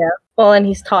 Yeah. Well, and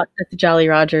he's taught that the Jolly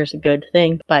Roger is a good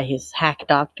thing by his hack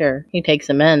doctor. He takes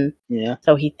him in. Yeah.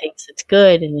 So he thinks it's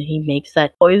good, and he makes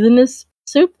that poisonous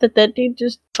soup that dude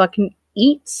just fucking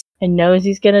eats and knows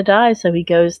he's gonna die, so he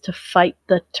goes to fight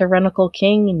the tyrannical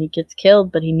king and he gets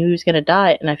killed, but he knew he was gonna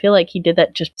die. And I feel like he did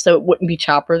that just so it wouldn't be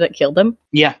Chopper that killed him.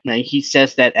 Yeah, no, he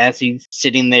says that as he's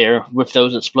sitting there with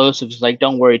those explosives, like,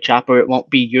 don't worry, Chopper, it won't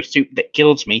be your suit that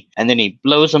kills me. And then he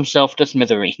blows himself to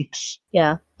smithereens.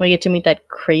 Yeah, we get to meet that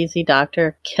crazy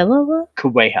doctor, Killua?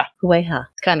 Kuweha. Kuweha.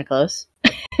 It's kind of close.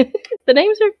 The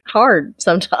names are hard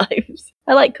sometimes.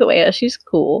 I like Kuweha. She's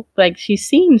cool. Like, she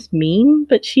seems mean,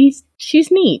 but she's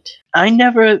neat. I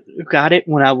never got it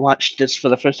when I watched this for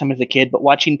the first time as a kid, but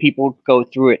watching people go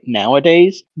through it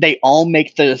nowadays, they all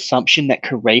make the assumption that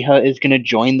Kureha is going to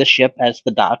join the ship as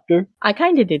the Doctor. I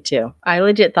kind of did too. I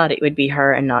legit thought it would be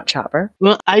her and not Chopper.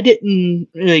 Well, I didn't,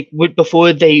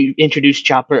 before they introduced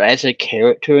Chopper as a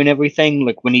character and everything,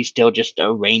 like when he's still just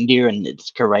a reindeer and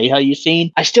it's Kureha you've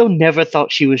seen, I still never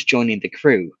thought she was joining the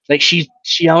crew. Like, she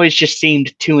always just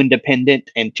seemed too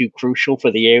independent and too crucial for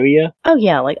the area. Oh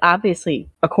yeah, like obviously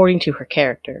according to her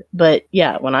character. But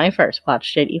yeah, when I first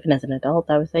watched it, even as an adult,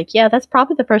 I was like, yeah, that's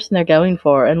probably the person they're going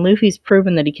for. And Luffy's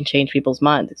proven that he can change people's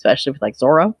minds, especially with like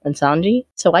Zoro and Sanji.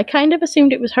 So I kind of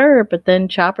assumed it was her, but then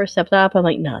Chopper stepped up. I'm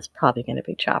like, no, it's probably going to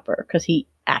be Chopper because he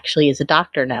actually is a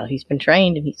doctor now. He's been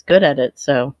trained and he's good at it.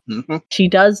 So she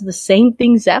does the same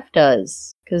thing Zeph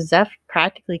does. Because Zeph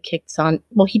practically kicks on.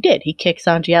 Well, he did. He kicked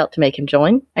Sanji out to make him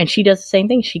join. And she does the same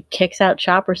thing. She kicks out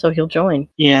Chopper so he'll join.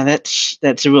 Yeah,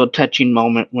 that's a real touching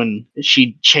moment when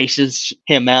she chases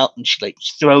him out and she like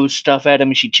throws stuff at him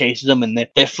and she chases him and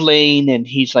they're fleeing and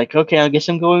he's like, okay, I guess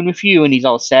I'm going with you. And he's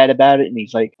all sad about it. And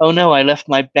he's like, oh no, I left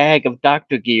my bag of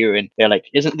doctor gear. And they're like,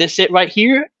 isn't this it right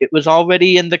here? It was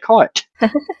already in the cart.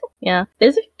 Yeah,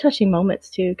 there's touching moments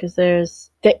too, because there's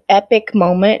the epic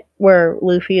moment where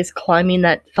Luffy is climbing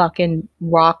that fucking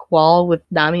rock wall with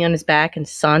Nami on his back and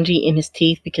Sanji in his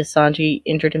teeth because Sanji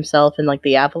injured himself in like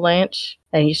the avalanche.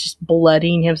 And he's just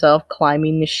bloodying himself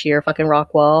climbing the sheer fucking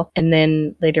rock wall. And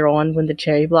then later on when the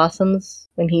cherry blossoms,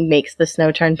 when he makes the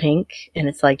snow turn pink and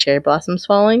it's like cherry blossoms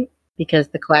falling. Because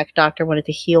the quack doctor wanted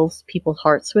to heal people's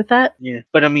hearts with that. Yeah,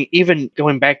 but I mean, even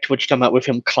going back to what you're talking about with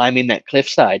him climbing that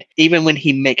cliffside, even when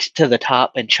he makes it to the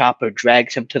top and Chopper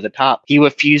drags him to the top, he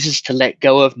refuses to let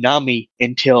go of Nami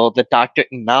until the doctor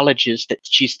acknowledges that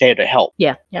she's there to help.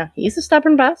 Yeah, he's a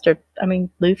stubborn bastard. I mean,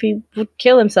 Luffy would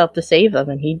kill himself to save them,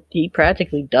 and he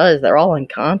practically does. They're all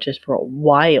unconscious for a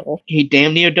while. He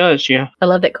damn near does, yeah. I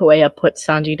love that Kuweha puts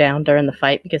Sanji down during the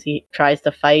fight because he tries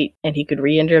to fight and he could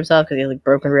re-injure himself because he has like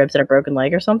broken ribs and a broken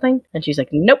leg or something. And she's like,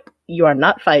 nope, you are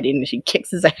not fighting. And she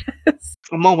kicks his ass.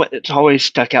 A moment that's always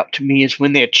stuck out to me is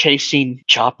when they're chasing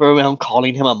Chopper around,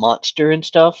 calling him a monster and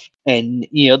stuff. And,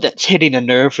 that's hitting a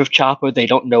nerve with Chopper they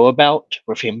don't know about,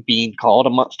 with him being called a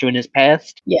monster in his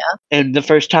past. Yeah. And the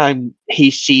first time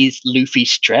he sees Luffy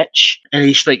stretch, and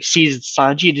he like sees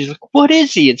Sanji, and he's like, what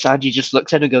is he? And Sanji just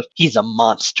looks at him and goes, he's a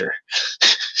monster.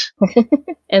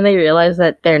 And they realize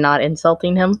that they're not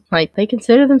insulting him. Like, they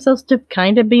consider themselves to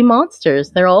kind of be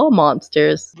monsters. They're all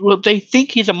monsters. Well, they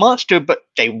think he's a monster, but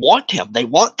they want him. They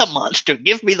want the monster.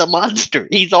 Give me the monster.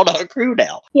 He's on our crew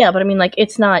now. Yeah, but I mean, like,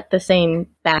 it's not the same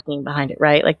backing behind it,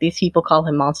 right? Like, these people call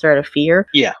him monster out of fear.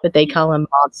 Yeah. But they call him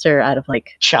monster out of,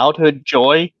 like... childhood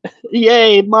joy.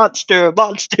 Yay, monster,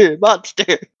 monster,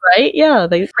 monster. Right? Yeah,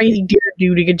 they crazy deer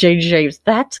dude who can change shapes.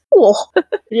 That's cool.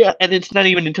 Yeah, and it's not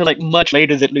even until, like, much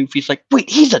later that Luffy's like, wait,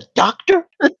 he's a doctor?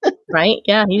 Right?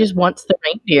 Yeah, he just wants the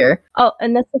reindeer. Oh,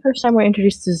 and that's the first time we're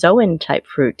introduced to Zoan type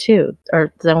fruit, too.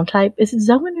 Or Zone type. Is it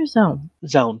Zoan or Zone?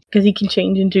 Zone. Because he can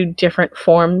change into different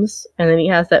forms, and then he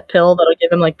has that pill that'll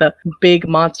give him, like, the big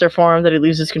monster form that he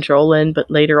loses control in,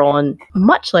 but later on,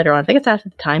 much later on, I think it's after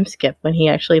the time skip, when he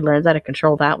actually learns how to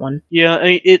control that one. Yeah,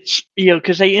 it's,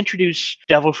 because they introduce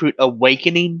Devil Fruit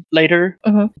Awakening later,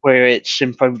 where it's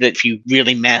informed that if you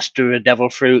really master a Devil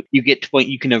Fruit, you get to the point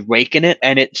you can awaken it,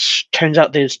 and it turns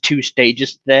out there's two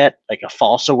stages to that, like a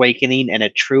false awakening and a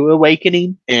true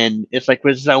awakening, and it's like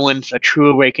with Zoans, a true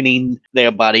awakening,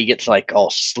 their body gets like all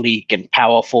sleek and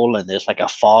powerful, and there's like a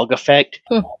fog effect,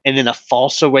 and then a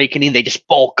false awakening, they just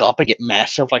bulk up and get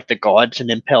massive like the gods and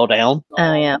impel down.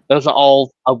 Oh, yeah. Those are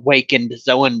all awakened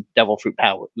Zoan Devil Fruit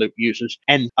power loop users,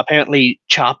 and apparently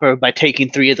Chopper, by taking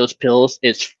 3 of those pills,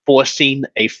 is forcing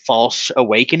a false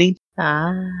awakening.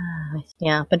 Ah,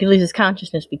 yeah, but he loses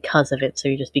consciousness because of it, so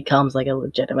he just becomes like a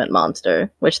legitimate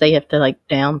monster, which they have to like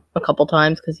down a couple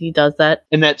times because he does that.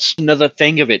 And that's another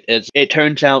thing of it, is it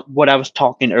turns out what I was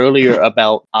talking earlier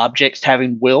about objects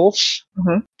having wills.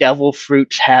 Mhm. Devil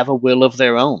fruits have a will of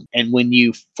their own. And when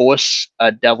you force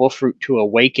a devil fruit to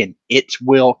awaken, its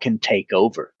will can take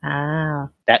over. Ah.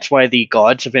 That's why the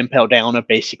gods of Impel Down are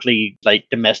basically like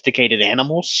domesticated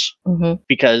animals, Mhm.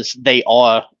 because they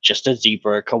are just a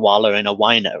zebra, a koala, and a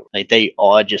wino. Like they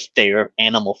are just their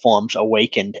animal forms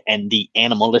awakened, and the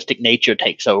animalistic nature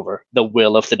takes over the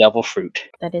will of the devil fruit.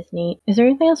 That is neat. Is there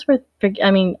anything else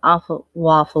I mean, awful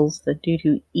waffles, the dude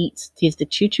who eats, he's the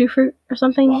choo-choo fruit or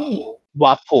something?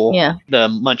 Waffle, Yeah. the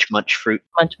munch fruit.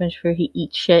 Munch fruit, he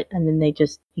eats shit, and then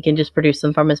he can just produce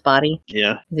them from his body.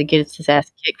 Yeah. He gets his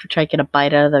ass kicked for trying to get a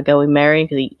bite out of the Going Merry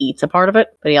because he eats a part of it,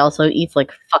 but he also eats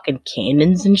like fucking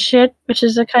cannons and shit, which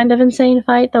is a kind of insane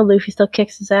fight, though Luffy still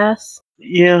kicks his ass.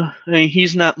 Yeah, I mean,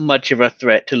 he's not much of a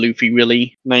threat to Luffy,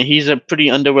 really. I mean, he's a pretty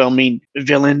underwhelming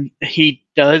villain. He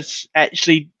does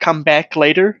actually come back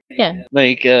later. Yeah.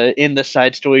 Like, in the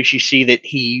side stories, you see that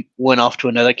he went off to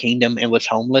another kingdom and was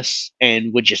homeless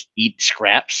and would just eat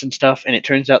scraps and stuff. And it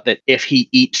turns out that if he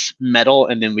eats metal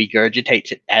and then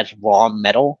regurgitates it as raw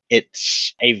metal,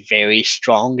 it's a very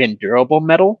strong and durable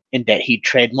metal, and that he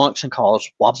trademarks and calls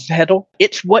Wub Metal.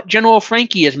 It's what General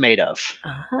Frankie is made of.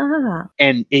 Ah.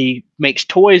 And he makes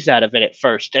toys out of it at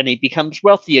first, and he becomes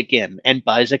wealthy again and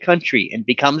buys a country and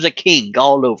becomes a king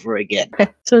all over again.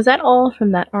 So is that all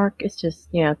from that arc? It's just,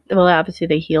 well, obviously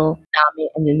they heal Nami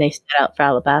and then they set out for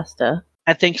Alabasta.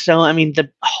 I think so. I mean,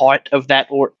 the heart of that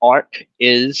arc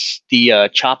is the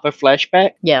Chopper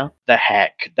flashback. Yeah. The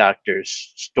hack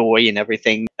doctor's story and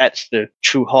everything. That's the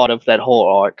true heart of that whole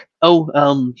arc.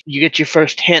 Oh, you get your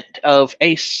first hint of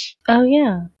Ace. Oh,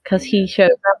 yeah. Because he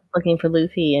showed up looking for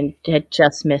Luffy and had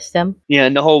just missed him. Yeah,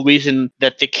 and the whole reason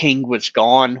that the king was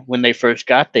gone when they first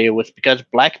got there was because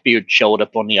Blackbeard showed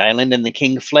up on the island and the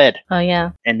king fled. Oh,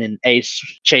 yeah. And then Ace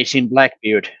chasing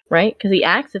Blackbeard. Right? Because he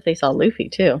asked if they saw Luffy,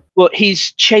 too. Well,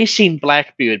 he's chasing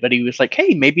Blackbeard, but he was like,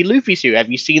 hey, maybe Luffy's here. Have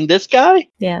you seen this guy?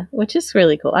 Yeah, which is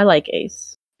really cool. I like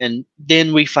Ace. And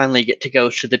then we finally get to go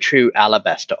to the true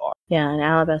Alabasta arc. Yeah, and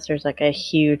Alabasta is like a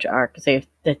huge arc.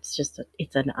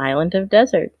 It's an island of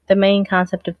desert. The main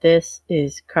concept of this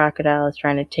is Crocodile is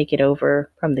trying to take it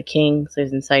over from the king, so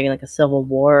he's inciting like a civil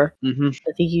war. Mm-hmm.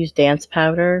 Does he use dance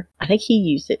powder? I think he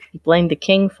used it. He blamed the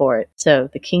king for it. So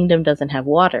the kingdom doesn't have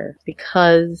water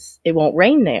because it won't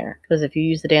rain there. Because if you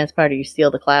use the dance powder, you steal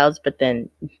the clouds, but then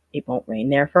it won't rain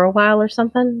there for a while or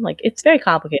something. Like, it's very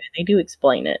complicated. They do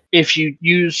explain it. If you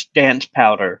use dance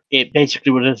powder, it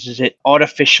basically what it is it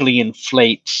artificially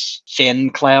inflates thin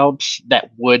clouds that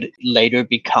would later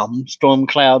become storm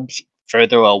clouds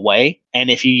further away. And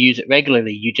if you use it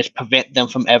regularly, you just prevent them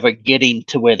from ever getting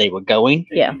to where they were going.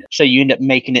 Yeah. So you end up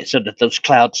making it so that those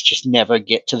clouds just never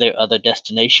get to their other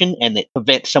destination, and it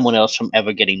prevents someone else from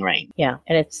ever getting rain. Yeah,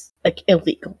 and it's like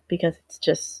illegal because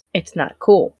it's not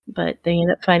cool. But they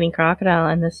end up fighting Crocodile,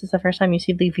 and this is the first time you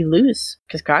see Luffy lose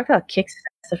because Crocodile kicks his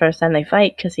ass the first time they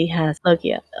fight because he has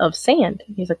Logia of sand.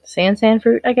 He's like the sand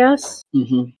fruit, I guess.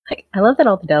 Mm-hmm. Like, I love that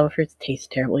all the devil fruits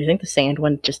taste terrible. You think the sand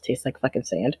one just tastes like fucking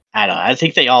sand? I don't know. I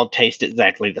think they all taste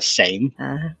exactly the same.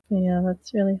 Yeah,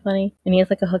 that's really funny. And he has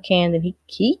like a hook hand, and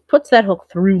he puts that hook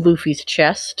through Luffy's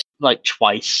chest. Like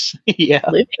twice. Yeah.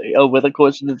 Luffy. Over the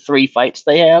course of the 3 fights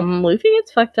they have. Luffy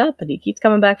gets fucked up, but he keeps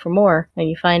coming back for more. And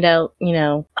you find out,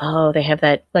 they have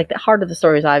that, like, the heart of the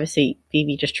story is obviously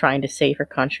Vivi just trying to save her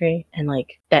country. And,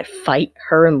 like, that fight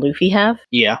her and Luffy have.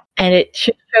 Yeah. And it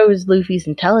shows Luffy's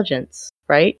intelligence,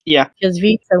 right? Yeah. Because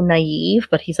Vi's so naive,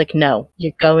 but he's like, no,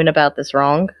 you're going about this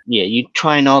wrong. Yeah, you're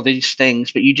trying all these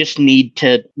things, but we just need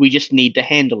to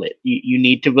handle it. You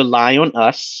need to rely on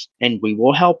us, and we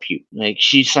will help you. Like,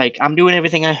 she's like, I'm doing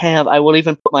everything I have. I will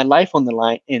even put my life on the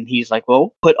line. And he's like,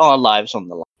 well, put our lives on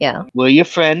the line. Yeah. We're your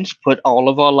friends. Put all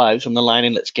of our lives on the line,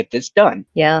 and let's get this done.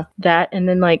 Yeah, that, and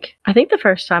then, like, I think the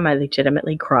first time I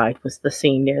legitimately cried was the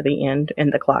scene near the end in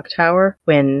the clock tower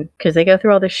because they go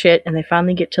through all this shit, and they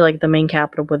finally get to, like, the main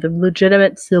capital where the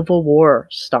legitimate civil war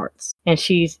starts. And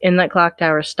she's in that clock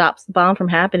tower, stops the bomb from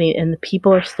happening, and the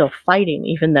people are still fighting,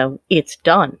 even though it's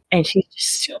done. And she's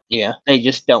just... Yeah, they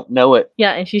just don't know it.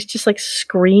 Yeah, and she's just, like,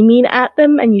 screaming at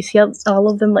them, and you see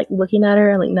all of them, like, looking at her,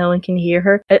 and, like, no one can hear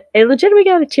her. It legitimately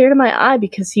got a tear to my eye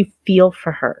because you feel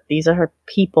for her. These are her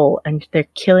people, and they're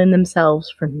killing themselves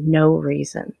for no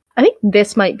reason. I think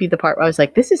this might be the part where I was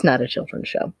like, this is not a children's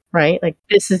show, right? Like,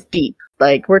 this is deep.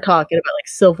 Like, we're talking about, like,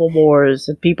 civil wars,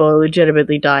 and people are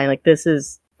legitimately dying. Like, this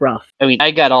is rough. I mean,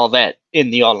 I got all that in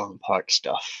the Along Park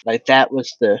stuff. Like, that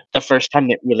was the first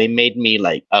time it really made me,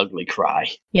 like, ugly cry.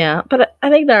 Yeah, but I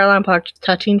think the Along Park's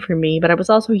touching for me, but I was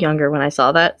also younger when I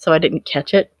saw that, so I didn't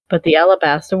catch it. But the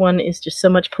Alabasta one is just so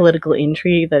much political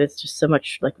intrigue that it's just so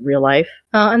much like real life.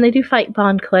 And they do fight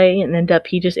Bon Clay, and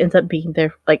he just ends up being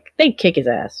there. Like, they kick his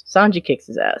ass. Sanji kicks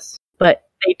his ass. But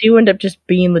they do end up just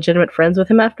being legitimate friends with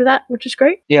him after that, which is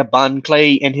great. Yeah, Bon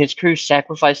Clay and his crew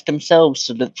sacrificed themselves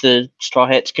so that the Straw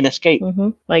Hats can escape. Mm-hmm.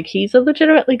 Like, he's a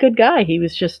legitimately good guy. He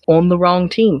was just on the wrong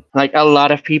team. Like, a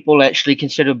lot of people actually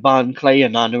consider Bon Clay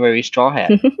an honorary Straw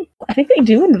Hat. I think they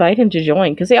do invite him to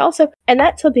join, because they also, and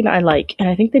that's something I like, and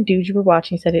I think the dudes you were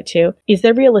watching said it too, is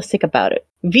they're realistic about it.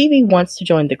 Vivi wants to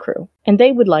join the crew, and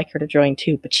they would like her to join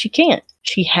too, but she can't.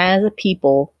 She has a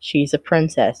people, she's a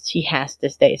princess, she has to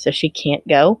stay, so she can't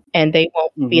go, and they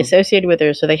won't be associated with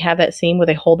her, so they have that scene where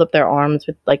they hold up their arms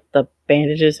with, like, the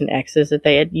bandages and X's that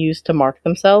they had used to mark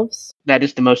themselves. That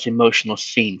is the most emotional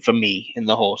scene for me in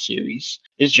the whole series.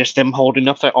 It's just them holding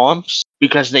up their arms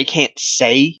because they can't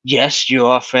say, yes, you're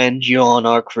our friend, you're on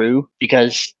our crew,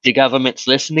 because the government's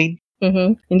listening.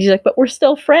 And she's like, but we're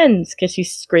still friends, because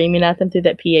she's screaming at them through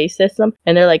that PA system.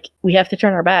 And they're like, we have to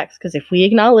turn our backs, because if we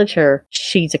acknowledge her,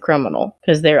 she's a criminal,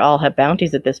 because they all have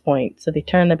bounties at this point. So they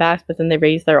turn their backs, but then they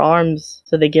raise their arms.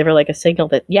 So they give her like a signal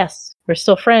that, yes, we're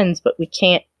still friends, but we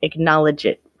can't acknowledge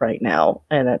it right now.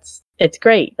 And it's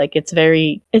great. Like, it's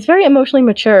very emotionally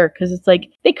mature, because it's like,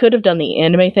 they could have done the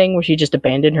anime thing where she just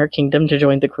abandoned her kingdom to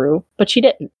join the crew, but she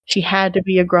didn't. She had to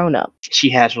be a grown-up. She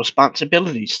has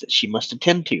responsibilities that she must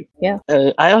attend to. Yeah.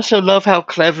 I also love how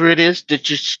clever it is to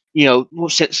just,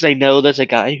 since they know there's a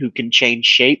guy who can change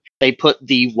shape, they put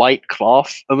the white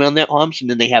cloth around their arms and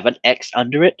then they have an X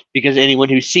under it, because anyone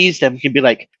who sees them can be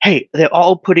like, hey, they're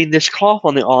all putting this cloth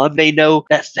on their arm. They know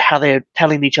that's how they're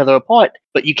telling each other apart.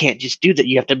 But you can't just do that.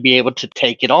 You have to be able to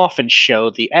take it off and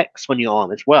show the X on your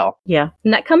arm as well. Yeah.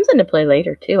 And that comes into play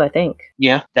later, too, I think.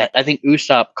 Yeah, I think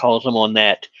Usopp calls them on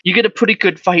that. You get a pretty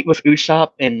good fight with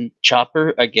Usopp and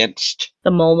Chopper against the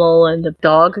Momo and the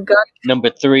dog gun. Number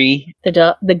 3.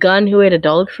 The gun who ate a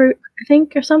dog fruit, I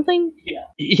think, or something?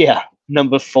 Yeah.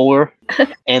 Number 4.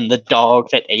 And the dog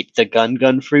that ate the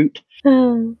gun fruit.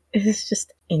 It's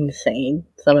just insane,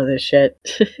 some of this shit.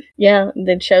 Yeah,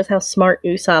 that shows how smart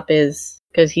Usopp is,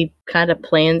 because he kind of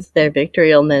plans their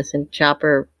victory on this, and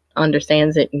Chopper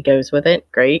understands it and goes with it.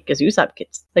 Great, because Usopp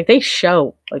gets, like, they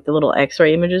show, like, the little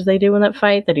x-ray images they do in that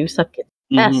fight, that Usopp gets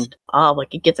messed up. Like,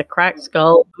 he gets a cracked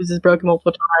skull, loses broken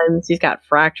multiple times, he's got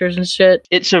fractures and shit.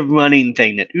 It's a running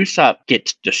thing that Usopp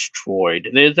gets destroyed.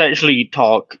 There's actually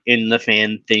talk in the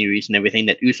fan theories and everything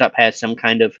that Usopp has some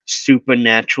kind of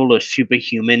supernatural or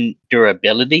superhuman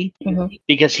durability,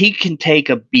 because he can take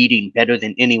a beating better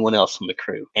than anyone else on the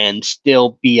crew and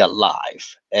still be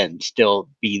alive and still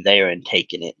be there and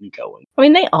taking it and going. I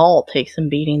mean, they all take some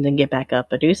beatings and get back up,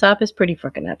 but Usopp is pretty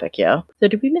freaking epic, yo. So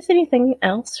did we miss anything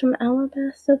else from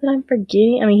Alabasta that I'm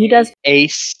forgetting? I mean, he does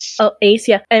Ace. Oh, Ace,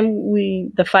 yeah.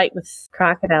 And the fight with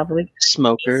Crocodile, but we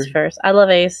Smoker Ace first. I love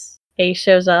Ace. Ace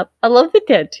shows up. I love the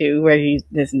tattoo where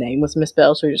his name was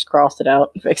misspelled, so he just crossed it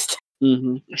out and fixed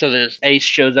it. So there's Ace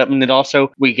shows up, and then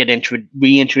also we get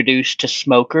reintroduced to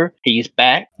Smoker. He's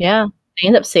back. Yeah. They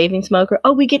end up saving Smoker.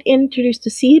 Oh, we get introduced to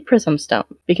Sea Prism Stone,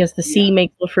 because the sea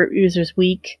makes the fruit users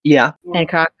weak. Yeah. And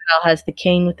Crocodile has the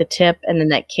cane with the tip and then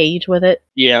that cage with it.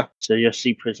 Yeah. So you'll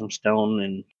see Prism Stone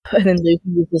and then Luffy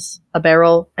uses a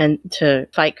barrel and to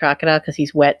fight Crocodile because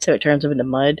he's wet, so it turns him into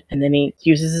mud. And then he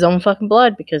uses his own fucking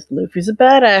blood because Luffy's a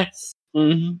badass.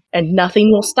 And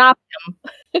nothing will stop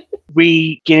him.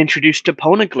 We get introduced to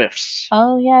poneglyphs.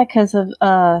 Oh, yeah, because of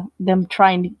them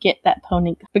trying to get that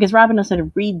pony. Because Robin knows how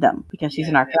to read them, because she's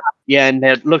an archaeologist. Yeah, and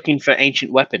they're looking for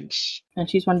ancient weapons. And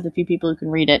she's one of the few people who can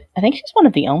read it. I think she's one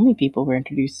of the only people we're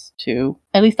introduced to,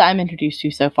 at least I'm introduced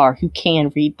to so far, who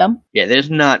can read them. Yeah, there's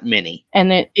not many.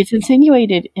 And it's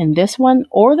insinuated in this one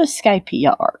or the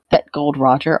Skypiea art that Gold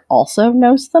Roger also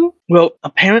knows them. Well,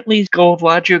 apparently Gold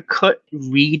Roger could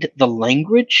read the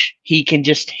language. He can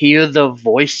just hear the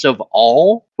voice of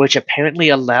all, which apparently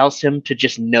allows him to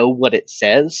just know what it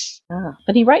says.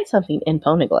 But he writes something in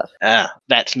poneglyph.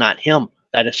 That's not him.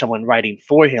 That is someone writing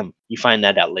for him. You find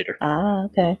that out later.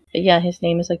 Okay. But yeah, his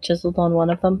name is like chiseled on one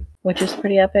of them, which is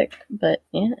pretty epic. But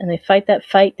yeah, and they fight that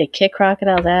fight. They kick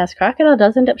Crocodile's ass. Crocodile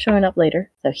does end up showing up later,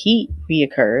 so he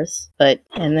reoccurs.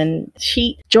 And then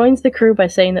she joins the crew by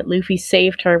saying that Luffy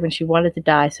saved her when she wanted to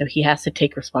die, so he has to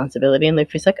take responsibility. And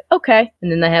Luffy's like, okay.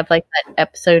 And then they have like that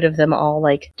episode of them all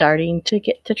like starting to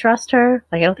get to trust her.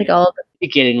 Like, I don't think all of them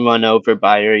Getting run over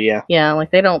by her, yeah. Yeah, like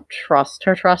they don't trust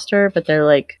her, but they're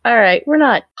like, all right, we're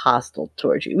not hostile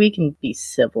towards you. We can be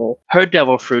civil. Her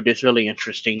devil fruit is really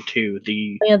interesting too.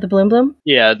 The Bloom bloom.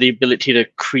 Yeah, the ability to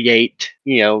create,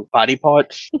 body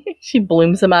parts. She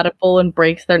blooms them out of full and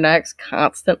breaks their necks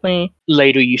constantly.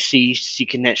 Later, you see she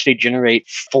can actually generate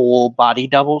full body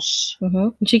doubles. Mm-hmm.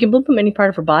 And she can bloom from any part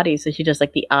of her body, so she does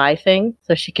like the eye thing,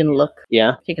 so she can look.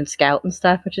 Yeah. She can scout and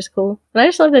stuff, which is cool. And I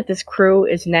just love that this crew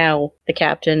is now the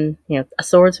captain, a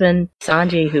swordsman,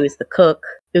 Sanji, who is the cook,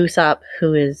 Usopp,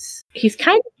 he's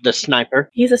kind of the sniper.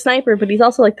 He's a sniper, but he's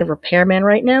also like the repairman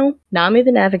right now. Nami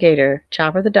the navigator,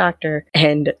 Chopper the doctor,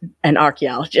 and an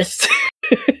archaeologist.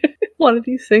 One of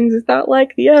these things is not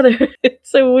like the other.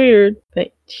 It's so weird.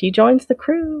 But she joins the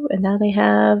crew, and now they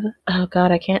have, oh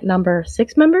god, I can't number,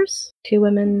 6 members? 2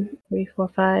 women, 3, 4,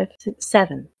 5, 6,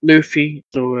 7. Luffy,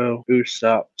 Zoro,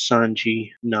 Usopp,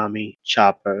 Sanji, Nami,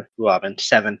 Chopper, Robin.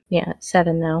 7. Yeah,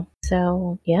 7 now.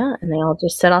 So, yeah, and they all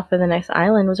just set off for the next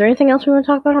island. Was there anything else we want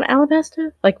to talk about on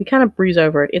Alabasta? Like, we kind of breeze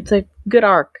over it. It's a good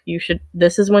arc.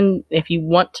 This is when, if you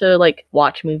want to, like,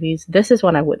 watch movies, this is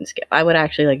one I wouldn't skip. I would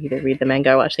actually, like, either read the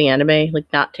manga or watch the anime,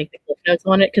 like, not take the cliff notes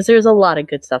on it, because there's a lot of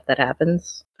good stuff that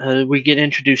happens. We get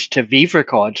introduced to Viva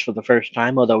cards for the first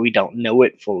time, although we don't know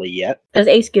it fully yet. As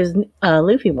Ace gives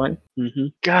Luffy one. Mm-hmm.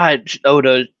 God,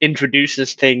 Oda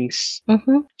introduces things.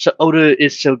 Mm-hmm. So Oda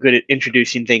is so good at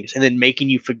introducing things and then making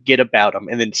you forget about them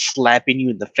and then slapping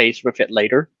you in the face with it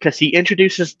later. Because he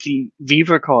introduces the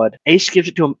Viva card. Ace gives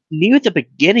it to him near the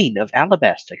beginning of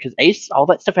Alabasta. Because Ace, all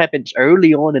that stuff happens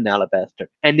early on in Alabasta,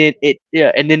 and then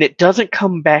it doesn't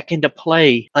come back into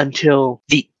play until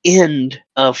the end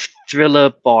of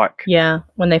Thriller Bark. Yeah,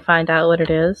 when they find out what it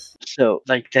is. So,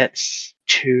 like, that's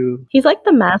too... He's like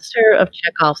the master of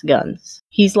Chekhov's guns.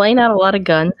 He's laying out a lot of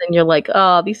guns, and you're like,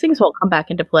 oh, these things won't come back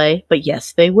into play. But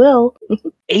yes, they will.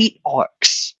 8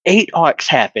 arcs. 8 arcs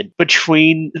happened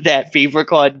between that Viva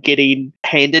card getting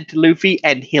handed to Luffy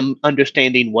and him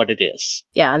understanding what it is.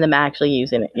 Yeah, and them actually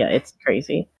using it. Yeah, it's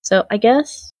crazy. So I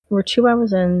guess we're 2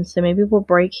 hours in, so maybe we'll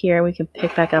break here and we can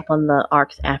pick back up on the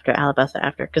arcs after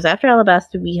Alabasta Because after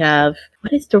Alabasta, we have...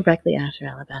 What is directly after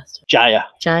Alabasta? Jaya,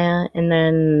 and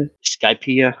then...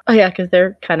 Skypiea. Oh yeah, because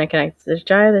they're kind of connected. There's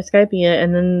Jaya, there's Skypiea,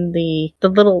 and then the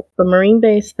marine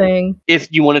base thing. If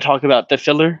you want to talk about the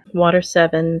filler. Water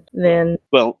 7, then...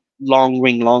 Well, Long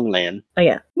Ring Long Land. Oh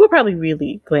yeah, we'll probably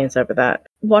really glance over that.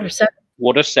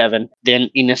 Water 7,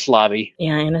 then Enies Lobby.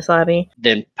 Yeah, Enies Lobby.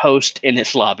 Then post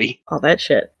Enies Lobby. All that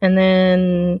shit. And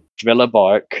then... Thriller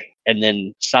Bark. And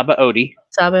then Sabaody.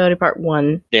 Sabaody Part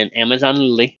 1. Then Amazon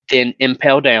Lily. Then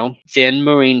Impel Down. Then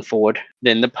Marineford.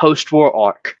 Then the post-war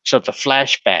arc. So the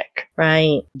flashback.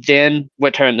 Right. Then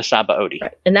Return to Sabaody.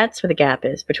 Right. And that's where the gap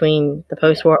is between the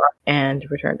post-war arc and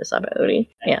Return to Sabaody.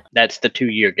 Yeah. That's the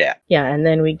 2-year gap. Yeah, and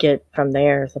then we get from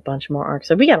there is a bunch more arcs.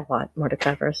 So we got a lot more to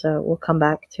cover. So we'll come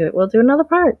back to it. We'll do another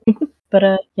part. But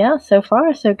yeah, so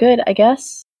far so good, I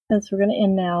guess. Since we're going to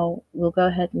end now, we'll go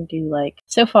ahead and do, like,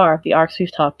 so far, the arcs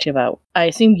we've talked about. I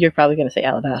assume you're probably going to say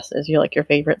Alabasta. Is your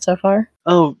favorite so far?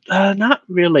 Oh, not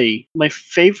really. My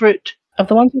favorite... Of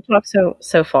the ones we've talked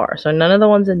so far. So none of the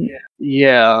ones in...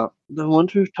 Yeah, the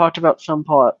ones we've talked about some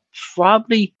part.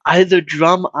 Probably either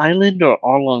Drum Island or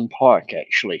Arlong Park,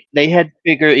 actually. They had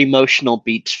bigger emotional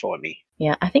beats for me.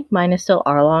 Yeah, I think mine is still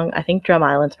Arlong. I think Drum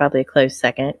Island's probably a close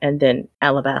second, and then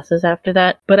Alabasta's after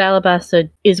that. But Alabasta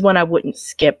is one I wouldn't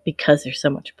skip because there's so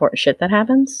much important shit that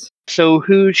happens. So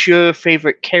who's your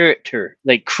favorite character?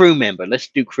 Like, crew member. Let's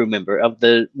do crew member of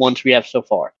the ones we have so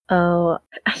far. Oh,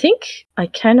 I think I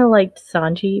kind of liked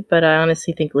Sanji, but I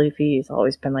honestly think Luffy has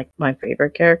always been, like, my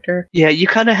favorite character. Yeah, you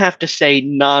kind of have to say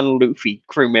non-Luffy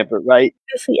crew member, right?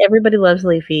 Obviously, everybody loves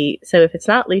Luffy, so if it's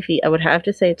not Luffy, I would have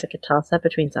to say it's like a toss-up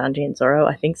between Sanji and Zoro.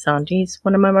 I think Sanji's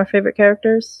one of my more favorite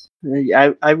characters.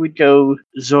 I would go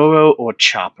Zoro or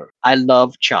Chopper. I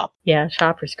love Chopper. Yeah,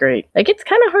 Chopper's great. Like, it's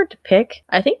kind of hard to pick.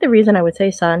 I think the reason I would say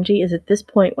Sanji is at this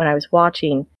point when I was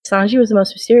watching, Sanji was the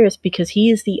most mysterious because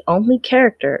he is the only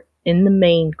character in the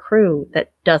main crew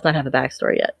that does not have a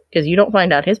backstory yet. Because you don't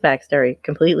find out his backstory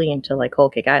completely until, like, Whole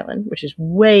Cake Island, which is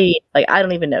way, like, I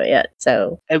don't even know it yet,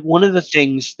 so. And one of the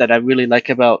things that I really like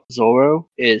about Zoro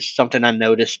is something I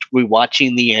noticed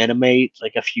rewatching the anime,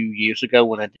 like, a few years ago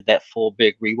when I did that full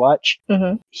big rewatch.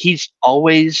 Mm-hmm. He's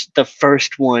always the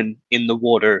first one in the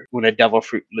water when a Devil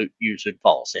Fruit user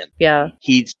falls in. Yeah.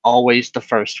 He's always the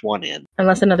first one in.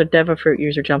 Unless another Devil Fruit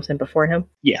user jumps in before him.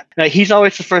 Yeah. He's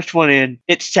always the first one in,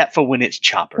 except for when it's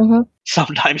Chopper. Mm-hmm.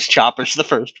 Sometimes Chopper's the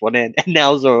first one in, and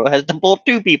now Zoro has to pull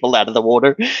 2 people out of the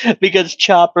water because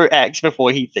Chopper acts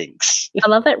before he thinks. I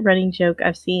love that running joke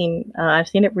I've seen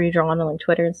it redrawn on like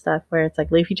Twitter and stuff, where it's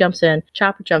like Luffy jumps in,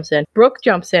 Chopper jumps in, Brook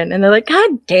jumps in, and they're like,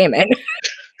 God damn it.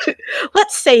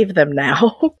 Let's save them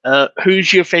now.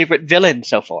 Who's your favorite villain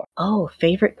so far? Oh,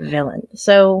 favorite villain.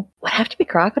 So, would have to be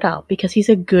Crocodile, because he's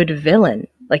a good villain.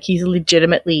 Like, he's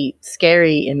legitimately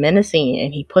scary and menacing,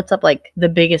 and he puts up, like, the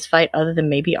biggest fight other than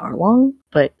maybe Arlong.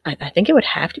 But I think it would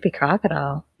have to be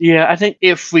Crocodile. Yeah, I think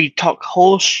if we talk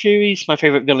whole series, my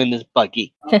favorite villain is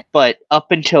Buggy. But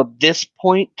up until this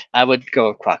point, I would go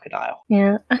with Crocodile.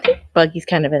 Yeah, I think Buggy's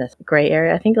kind of in a gray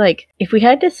area. I think, like, if we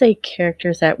had to say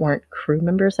characters that weren't crew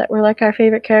members that were, like, our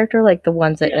favorite character, like, the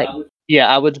ones that, Yeah,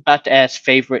 I was about to ask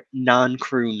favorite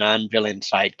non-crew, non-villain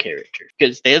side character,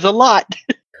 because there's a lot.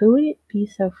 Who would it be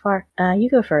so far? You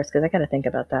go first, because I gotta think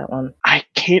about that one. I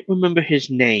can't remember his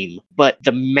name, but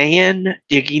the man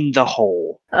digging the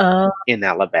hole in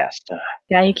Alabasta.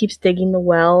 Guy who keeps digging the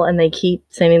well, and they keep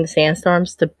sending the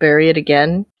sandstorms to bury it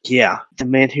again. Yeah, the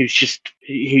man he's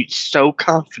so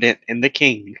confident in the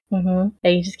king. Mm-hmm.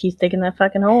 And he just keeps digging that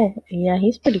fucking hole. Yeah,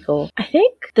 he's pretty cool. I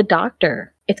think the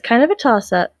Doctor. It's kind of a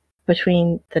toss-up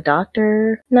between the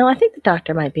Doctor. No, I think the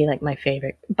Doctor might be like my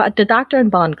favorite. But the Doctor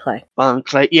and Bon Clay. Bon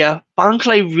Clay, yeah. Bon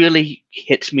Clay really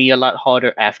hits me a lot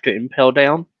harder after Impel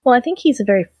Down. Well, I think he's a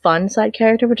very fun side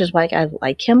character, which is why I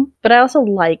like him. But I also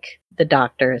like the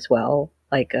Doctor as well.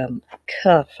 Like,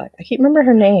 fuck, I can't remember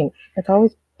her name.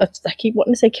 I keep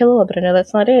wanting to say Killua, but I know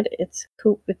that's not it. It's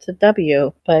cool. It's a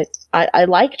W. But I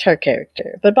liked her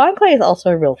character. But Bon Clay is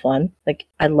also real fun. Like,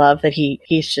 I love that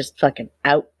he's just fucking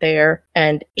out there.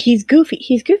 And he's goofy.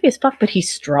 He's goofy as fuck, but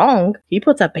he's strong. He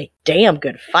puts up a damn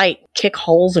good fight. Kick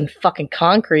holes in fucking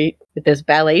concrete with those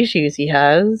ballet shoes he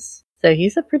has. So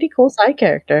he's a pretty cool side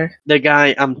character. The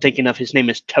guy I'm thinking of, his name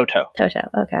is Toto. Toto,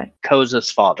 okay. Koza's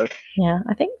father. Yeah,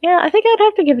 I think I'd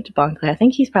have to give it to Bon Clay. I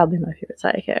think he's probably my favorite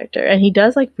side character. And he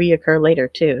does, like, reoccur later,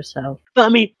 too, so. But, I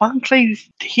mean, Bon Clay,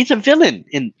 he's a villain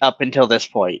up until this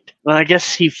point. Well, I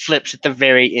guess he flips at the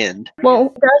very end. Well,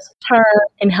 he does turn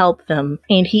and help them.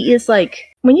 And he is, like,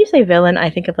 when you say villain,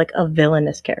 I think of, like, a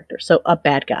villainous character. So, a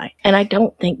bad guy. And I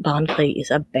don't think Bon Clay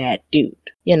is a bad dude.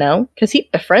 You know? Because he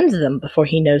befriends them before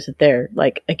he knows that they're,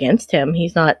 like, against him.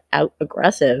 He's not out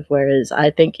aggressive. Whereas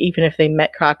I think even if they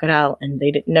met Crocodile and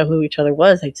they didn't know who each other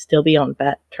was, they'd still be on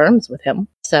bad terms with him.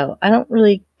 So I don't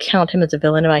really count him as a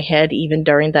villain in my head even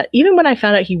during that. Even when I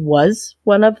found out he was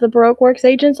one of the Baroque Works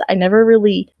agents, I never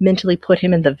really mentally put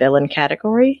him in the villain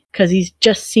category. Because he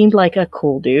just seemed like a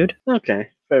cool dude. Okay,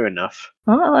 fair enough.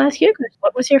 Well, I'll ask you,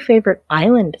 what was your favorite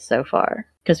island so far?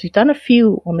 Because we've done a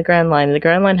few on the Grand Line, and the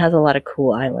Grand Line has a lot of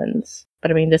cool islands.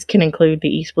 But I mean, this can include the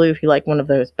East Blue if you like one of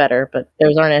those better, but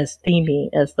those aren't as themey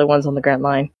as the ones on the Grand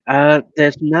Line.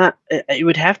 There's not. It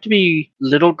would have to be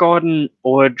Little Garden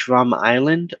or Drum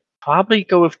Island. Probably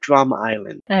go with Drum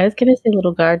Island. I was gonna say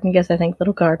Little Garden because I think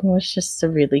Little Garden was just a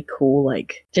really cool,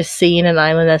 like, just seeing an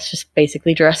island that's just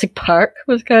basically Jurassic Park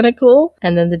was kind of cool.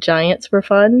 And then the giants were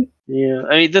fun. Yeah,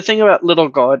 I mean, the thing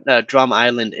about Drum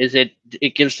Island is it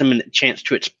gives them a chance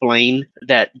to explain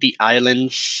that the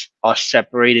islands are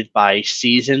separated by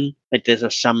season. Like, there's a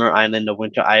summer island, a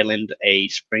winter island, a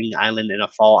spring island, and a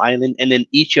fall island. And then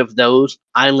each of those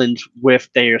islands with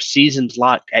their seasons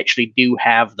locked actually do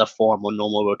have the form or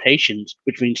normal rotations,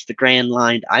 which means the Grand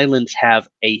Line Islands have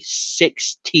a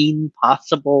 16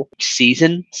 possible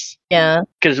seasons. Yeah.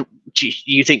 Because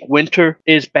you think winter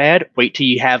is bad? Wait till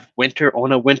you have winter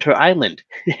on a winter island.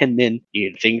 And then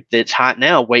you think that it's hot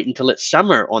now? Wait until it's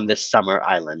summer on this summer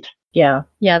island. Yeah,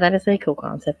 that is a cool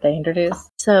concept they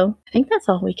introduced. So I think that's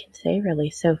all we can say really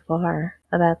so far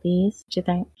about these. What do you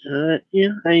think? Yeah,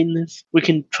 I mean, we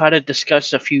can try to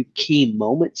discuss a few key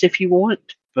moments if you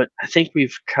want, but I think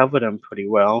we've covered them pretty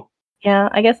well. Yeah,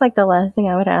 I guess, like, the last thing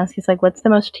I would ask is, like, what's the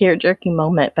most tear-jerking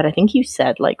moment? But I think you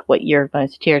said, like, what your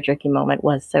most tear-jerking moment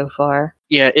was so far.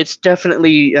 Yeah, it's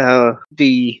definitely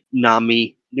the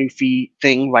Nami Luffy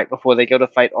thing right before they go to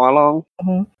fight Arlong.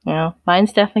 Mm-hmm. Yeah,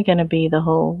 mine's definitely going to be the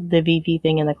VV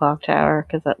thing in the clock tower,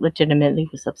 because that legitimately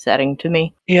was upsetting to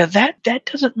me. Yeah, that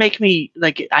doesn't make me,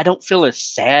 like, I don't feel as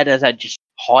sad as I just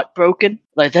heartbroken.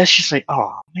 Like, that's just like,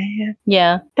 oh man.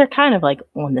 Yeah, they're kind of like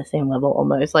on the same level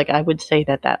almost. Like, I would say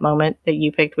that moment that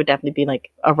you picked would definitely be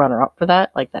like a runner-up for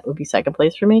that. Like, that would be second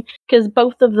place for me, because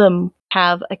both of them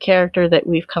have a character that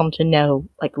we've come to know,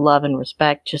 like love and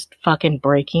respect, just fucking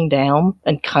breaking down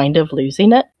and kind of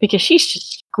losing it because she's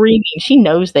just screaming. She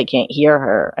knows they can't hear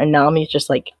her, and Nami's just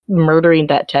like murdering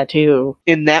that tattoo.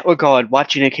 In that regard,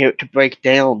 watching a character break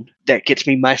down, that gets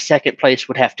me. My second place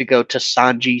would have to go to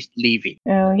Sanji leaving.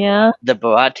 Oh yeah, The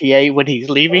Baratier when he's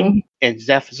leaving, and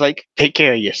Zeph is like, "Take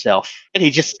care of yourself," and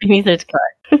he just he says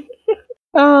cut.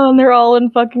 Oh, and they're all in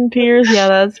fucking tears. Yeah,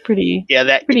 that's pretty. yeah,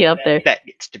 that pretty up there. That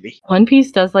gets to me. One Piece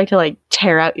does like to like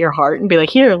tear out your heart and be like,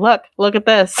 "Here, look at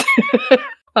this.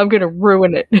 I'm gonna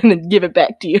ruin it and then give it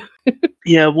back to you."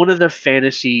 Yeah, one of the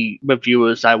fantasy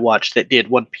reviewers I watched that did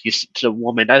One Piece, it's a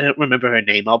woman. I don't remember her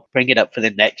name. I'll bring it up for the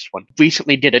next one.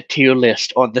 Recently did a tier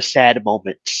list on the sad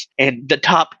moments, and the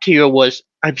top tier was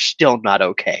 "I'm still not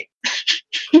okay."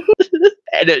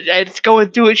 And it's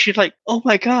going through it. She's like, "Oh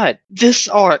my god, this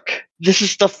arc. This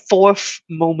is the fourth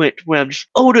moment where I'm just,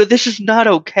 Oda, this is not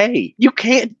okay. You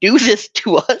can't do this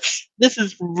to us. This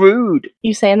is rude."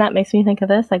 You saying that makes me think of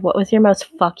this. Like, what was your most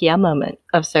fuck yeah moment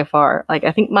of so far? Like,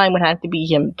 I think mine would have to be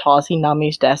him tossing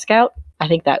Nami's desk out. I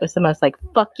think that was the most like,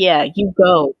 fuck yeah, you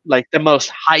go. Like the most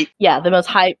hype. Yeah, the most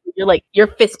hype. You're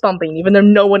fist bumping, even though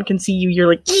no one can see you. You're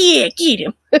like, yeah, get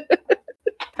him.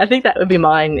 I think that would be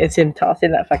mine, is him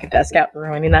tossing that fucking desk out and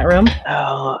ruining that room.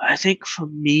 Oh, I think for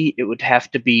me, it would have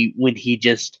to be when he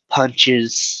just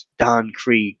punches Don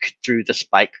Krieg through the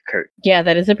spike curtain. Yeah,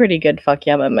 that is a pretty good fuck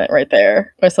yeah moment right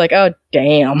there. It's like, oh,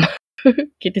 damn.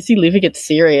 Get to see Luffy get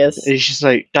serious. It's just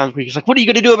like, Don Krieg is like, "What are you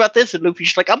going to do about this?" And Luffy's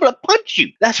just like, "I'm going to punch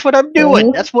you. That's what I'm doing.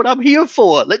 Mm-hmm. That's what I'm here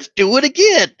for. Let's do it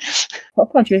again." I'll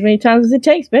punch you as many times as it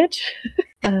takes, bitch.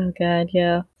 Oh, God,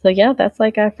 yeah. So, yeah, that's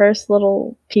like our first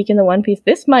little peek in the One Piece.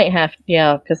 This might have,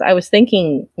 because I was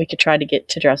thinking we could try to get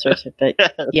to Dressrosa, but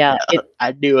yeah.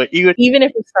 I knew it. Even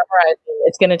if we're summarizing,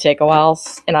 it's going to take a while,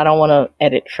 and I don't want to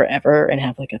edit forever and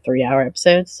have like a 3-hour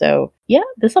episode. So, yeah,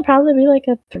 this will probably be like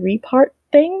a 3-part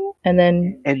thing, and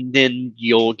then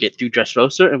you'll get through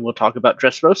Dressrosa, and we'll talk about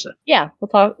Dressrosa. Yeah,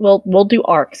 we'll do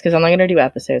arcs, because I'm not going to do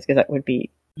episodes, because that would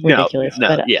be ridiculous. No,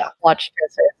 but watch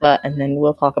Dressrosa, and then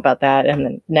we'll talk about that, and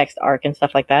then next arc and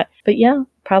stuff like that. But yeah,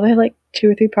 probably have like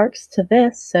 2 or 3 parts to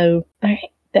this. So all right,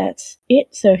 that's it.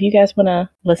 So if you guys want to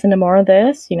listen to more of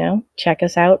this, check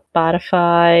us out.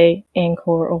 Spotify,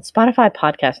 Anchor, Spotify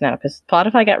podcast now, because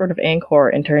Spotify got rid of Anchor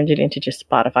and turned it into just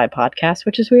Spotify podcast,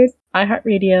 which is weird.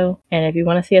 iHeartRadio, and if you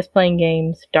want to see us playing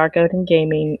games, Dark Ocean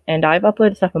Gaming, and I've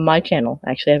uploaded stuff on my channel.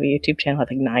 I actually have a YouTube channel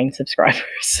with like 9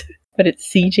 subscribers, but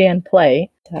it's CJan Play.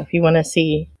 So if you want to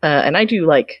see, and I do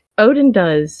like, Odin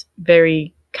does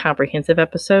very comprehensive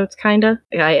episodes, kinda.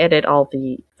 I edit all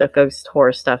the ghost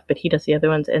horror stuff, but he does the other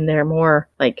ones, and they're more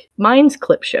like, mine's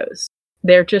clip shows.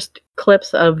 They're just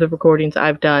clips of the recordings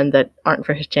I've done that aren't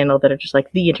for his channel, that are just like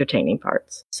the entertaining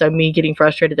parts. So me getting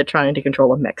frustrated at trying to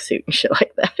control a mech suit and shit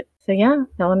like that. So yeah,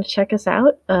 if y'all want to check us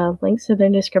out, links are in the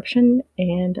description,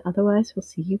 and otherwise we'll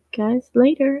see you guys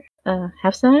later.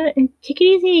 Have fun and take it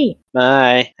easy.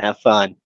 Bye. Have fun.